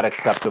a not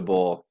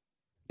acceptable,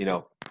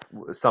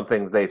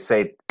 something they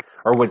say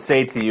or would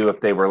say to you if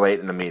they were late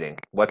in a meeting?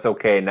 What's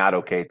okay, not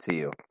okay to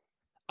you?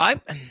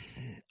 I'm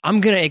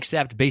going to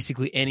accept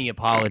basically any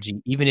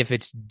apology, even if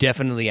it's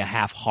definitely a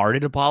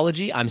half-hearted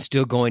apology. I'm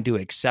still going to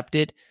accept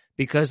it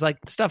because, like,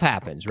 stuff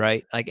happens,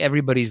 right? Like,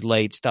 everybody's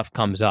late, stuff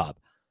comes up.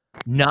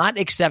 Not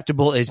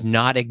acceptable is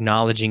not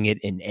acknowledging it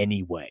in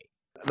any way.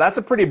 That's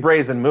a pretty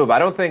brazen move. I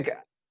don't think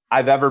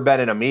I've ever been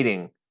in a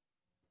meeting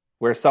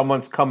where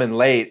someone's coming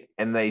late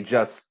and they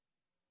just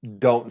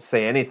don't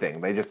say anything.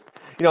 They just,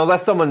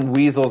 unless someone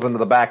weasels into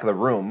the back of the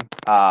room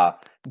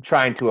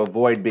trying to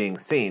avoid being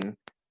seen.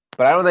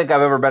 But I don't think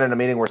I've ever been in a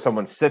meeting where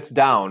someone sits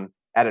down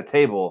at a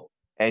table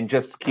and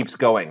just keeps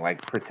going,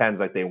 like pretends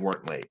like they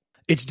weren't late.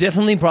 It's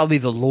definitely probably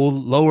the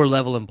lower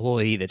level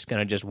employee that's going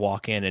to just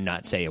walk in and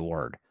not say a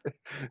word.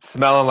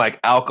 Smelling like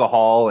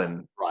alcohol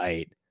and...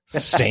 Right.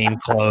 Same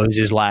clothes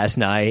as last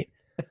night.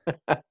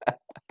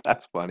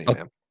 That's funny,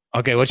 man.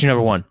 Okay, what's your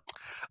number 1?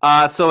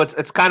 So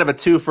it's kind of a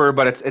twofer,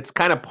 but it's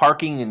kind of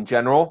parking in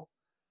general.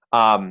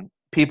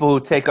 People who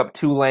take up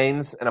 2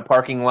 lanes in a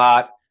parking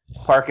lot,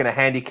 park in a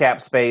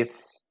handicap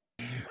space.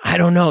 I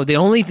don't know. The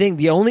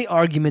only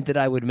argument that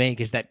I would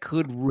make is that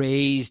could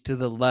raise to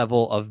the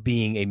level of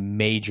being a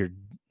major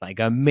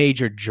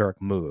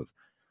jerk move.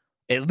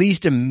 At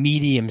least a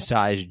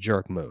medium-sized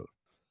jerk move.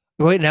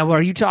 Wait, now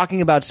are you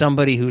talking about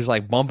somebody who's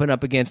like bumping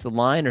up against the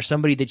line, or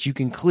somebody that you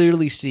can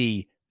clearly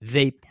see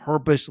they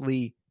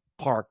purposely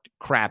parked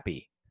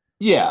crappy?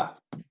 Yeah,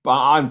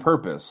 on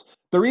purpose.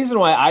 The reason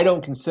why I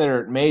don't consider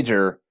it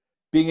major,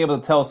 being able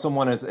to tell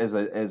someone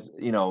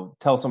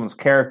tell someone's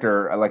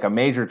character like a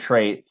major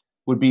trait,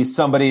 would be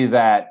somebody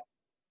that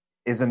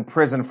is in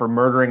prison for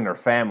murdering their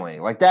family.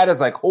 Like that is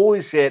like,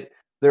 holy shit,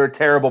 they're a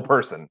terrible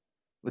person,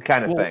 the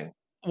kind of thing.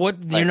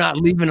 You're not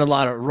leaving a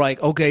lot of,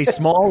 like, okay,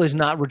 small is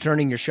not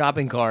returning your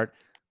shopping cart.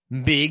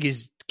 Big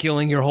is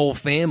killing your whole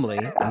family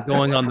and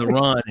going on the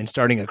run and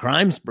starting a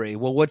crime spree.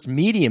 Well, what's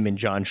medium in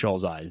John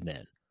Scholl's eyes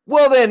then?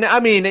 Well, then, I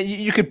mean,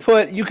 you could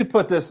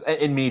put this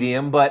in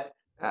medium, but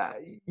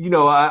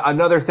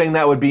another thing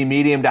that would be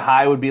medium to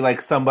high would be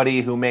like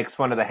somebody who makes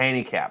fun of the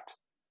handicapped,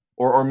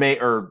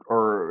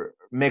 or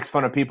makes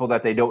fun of people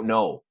that they don't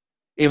know.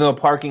 Even though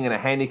parking in a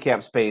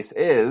handicapped space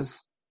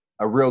is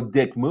a real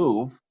dick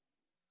move,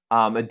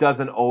 it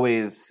doesn't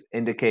always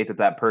indicate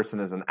that person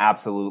is an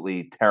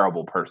absolutely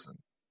terrible person.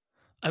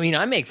 I mean,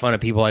 I make fun of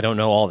people I don't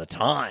know all the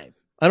time.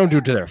 I don't do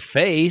it to their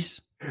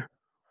face.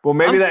 Well,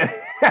 maybe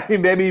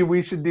maybe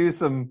we should do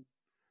some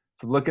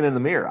looking in the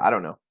mirror. I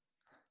don't know.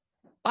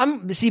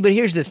 But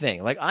here's the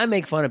thing. Like, I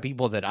make fun of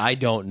people that I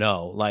don't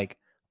know. Like,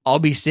 I'll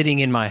be sitting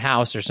in my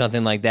house or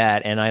something like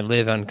that, and I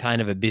live on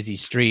kind of a busy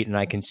street, and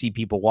I can see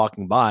people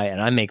walking by,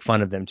 and I make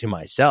fun of them to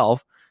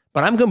myself.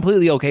 But I'm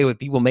completely okay with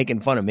people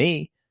making fun of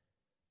me.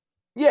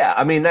 Yeah,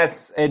 I mean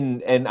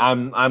and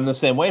I'm the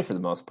same way for the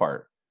most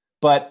part.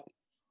 But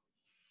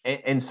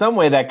in some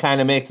way, that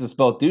kind of makes us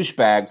both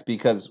douchebags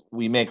because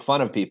we make fun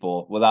of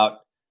people without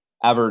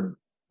ever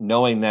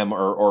knowing them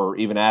or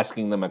even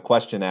asking them a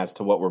question as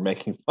to what we're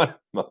making fun of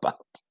them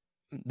about.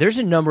 There's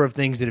a number of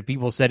things that if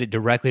people said it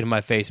directly to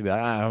my face, I'd be like,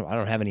 I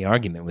don't have any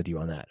argument with you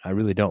on that. I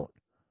really don't.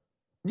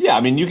 Yeah,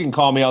 I mean, you can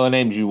call me all the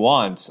names you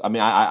want. I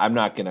mean, I'm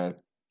not going to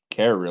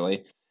care,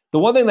 really. The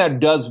one thing that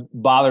does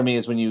bother me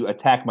is when you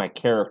attack my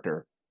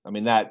character. I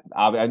mean, that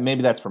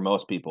maybe that's for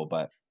most people,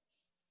 but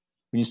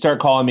when you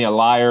start calling me a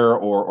liar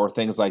or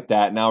things like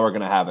that, now we're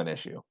going to have an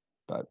issue.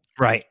 But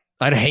right.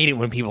 I'd hate it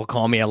when people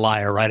call me a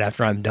liar right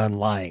after I'm done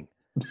lying.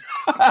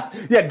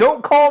 Yeah,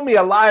 don't call me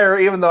a liar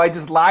even though I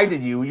just lied to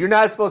you. You're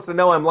not supposed to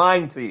know I'm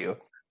lying to you.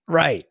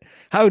 Right.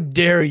 How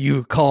dare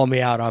you call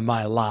me out on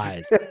my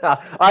lies?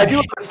 I do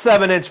have a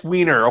 7-inch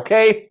wiener,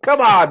 okay?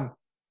 Come on.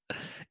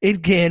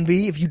 It can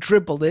be if you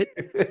tripled it.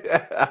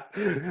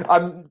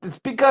 It's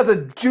because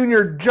of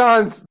Junior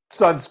John's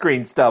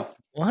sunscreen stuff.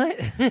 What?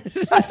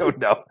 I don't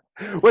know.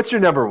 What's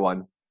your number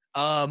one?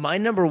 My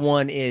number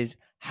one is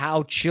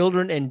how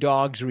children and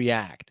dogs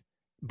react.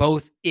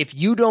 Both if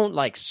you don't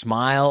like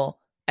smile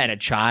at a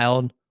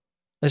child,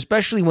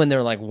 especially when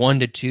they're like 1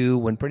 to 2,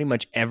 when pretty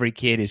much every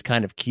kid is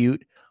kind of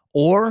cute,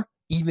 or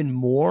even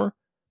more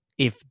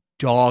if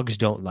dogs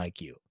don't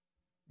like you.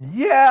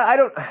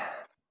 Yeah,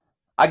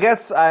 I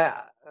guess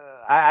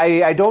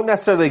I don't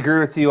necessarily agree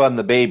with you on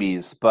the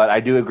babies, but I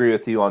do agree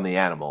with you on the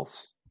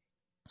animals.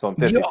 So I'm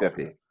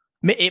 50-50.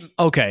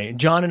 Okay,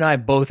 John and I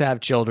both have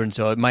children,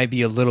 so it might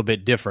be a little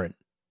bit different.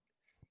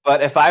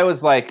 But if I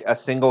was like a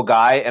single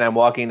guy and I'm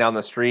walking down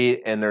the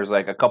street and there's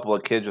like a couple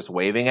of kids just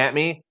waving at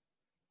me,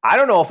 I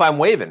don't know if I'm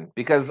waving,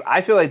 because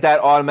I feel like that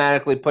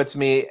automatically puts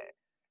me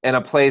in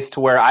a place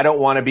to where I don't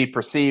want to be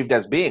perceived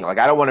as being. Like,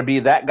 I don't want to be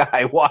that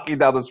guy walking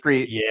down the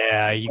street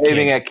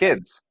waving at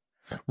kids.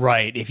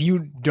 Right. If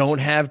you don't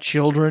have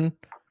children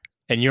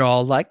and you're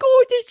all like,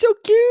 oh, they're so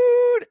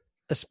cute,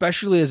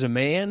 especially as a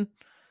man,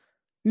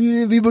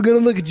 people are going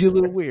to look at you a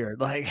little weird.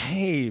 Like,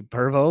 hey,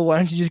 pervo, why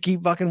don't you just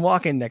keep fucking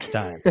walking next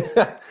time?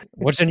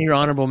 What's in your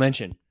honorable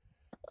mention?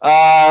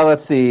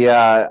 Let's see.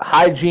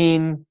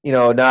 Hygiene,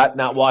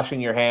 not washing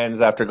your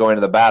hands after going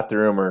to the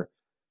bathroom or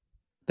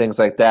things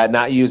like that.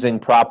 Not using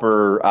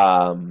proper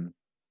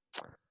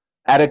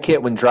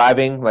etiquette when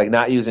driving, like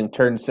not using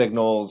turn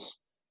signals,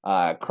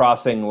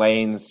 crossing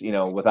lanes,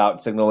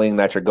 without signaling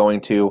that you're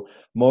going to.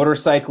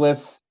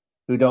 Motorcyclists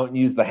who don't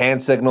use the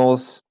hand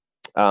signals.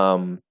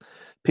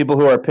 People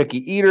who are picky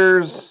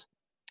eaters.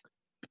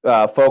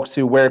 Folks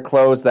who wear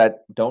clothes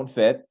that don't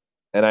fit.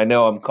 And I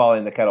know I'm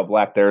calling the kettle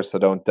black there, so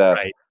don't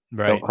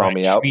call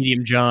me out.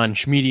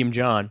 Schmedium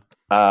John.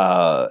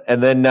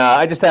 And then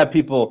I just have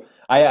people.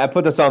 I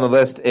put this on the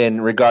list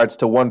in regards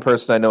to one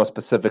person I know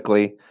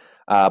specifically,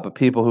 but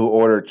people who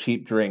order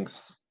cheap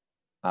drinks,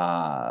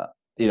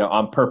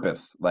 on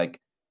purpose, like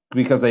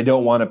because they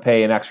don't want to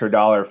pay an extra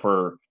 $1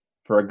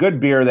 for a good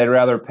beer. They'd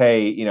rather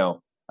pay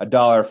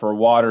 $1 for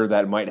water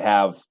that might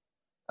have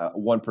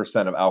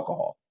 1% of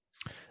alcohol.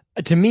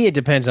 To me, it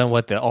depends on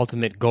what the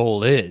ultimate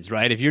goal is,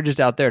 right? If you're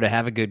just out there to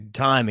have a good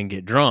time and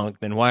get drunk,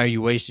 then why are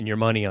you wasting your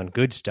money on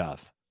good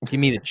stuff? Give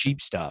me the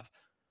cheap stuff.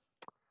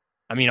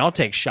 I mean, I'll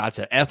take shots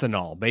of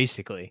ethanol,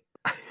 basically.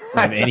 I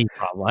don't have any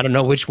problem. I don't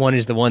know which one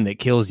is the one that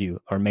kills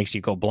you or makes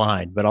you go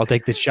blind, but I'll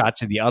take the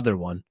shots of the other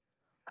one.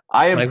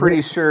 I am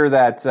pretty sure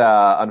that,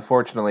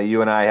 unfortunately,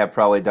 you and I have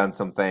probably done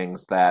some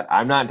things that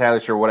I'm not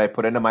entirely sure what I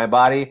put into my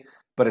body,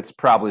 but it's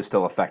probably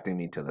still affecting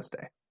me to this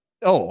day.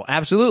 Oh,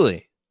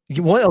 absolutely.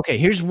 Okay,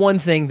 here's one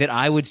thing that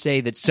I would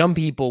say that some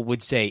people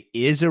would say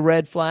is a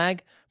red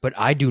flag, but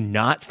I do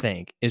not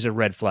think is a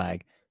red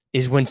flag,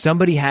 is when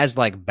somebody has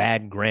like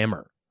bad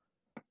grammar.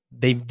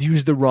 They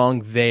use the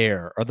wrong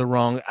there or the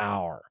wrong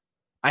hour.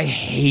 I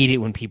hate it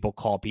when people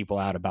call people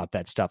out about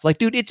that stuff. Like,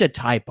 dude, it's a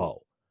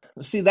typo.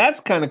 See, that's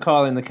kind of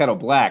calling the kettle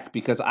black,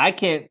 because I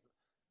can't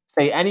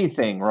say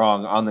anything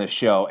wrong on this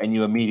show and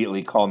you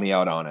immediately call me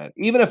out on it,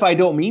 even if I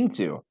don't mean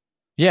to.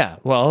 Yeah,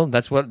 well,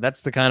 that's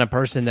the kind of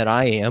person that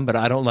I am, but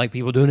I don't like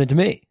people doing it to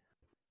me.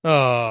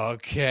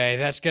 Okay,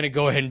 that's going to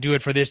go ahead and do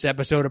it for this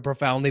episode of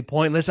Profoundly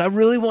Pointless. I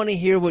really want to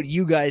hear what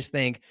you guys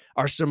think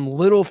are some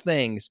little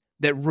things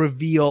that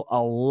reveal a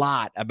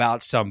lot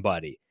about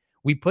somebody.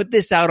 We put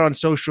this out on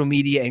social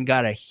media and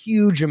got a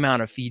huge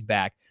amount of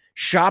feedback.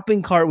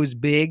 Shopping cart was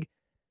big,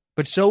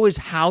 but so is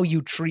how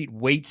you treat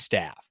wait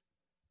staff.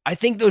 I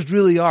think those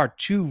really are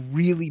two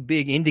really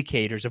big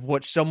indicators of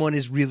what someone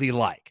is really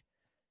like.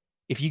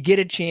 If you get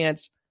a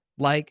chance,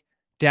 like,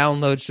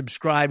 download,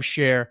 subscribe,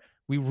 share.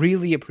 We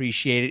really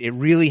appreciate it. It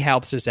really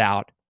helps us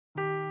out.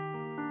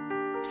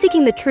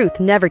 Seeking the truth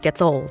never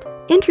gets old.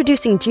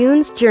 Introducing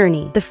June's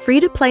Journey, the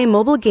free-to-play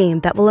mobile game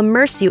that will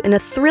immerse you in a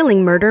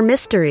thrilling murder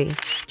mystery.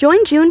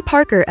 Join June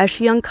Parker as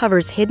she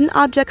uncovers hidden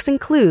objects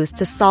and clues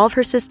to solve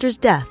her sister's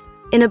death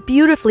in a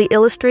beautifully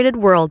illustrated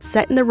world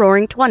set in the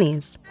Roaring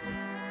 20s.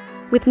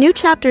 With new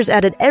chapters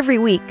added every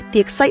week, the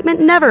excitement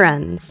never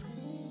ends.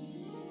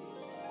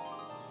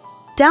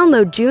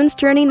 Download June's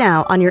Journey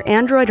now on your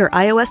Android or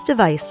iOS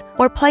device,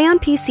 or play on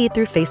PC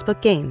through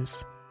Facebook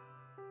Games.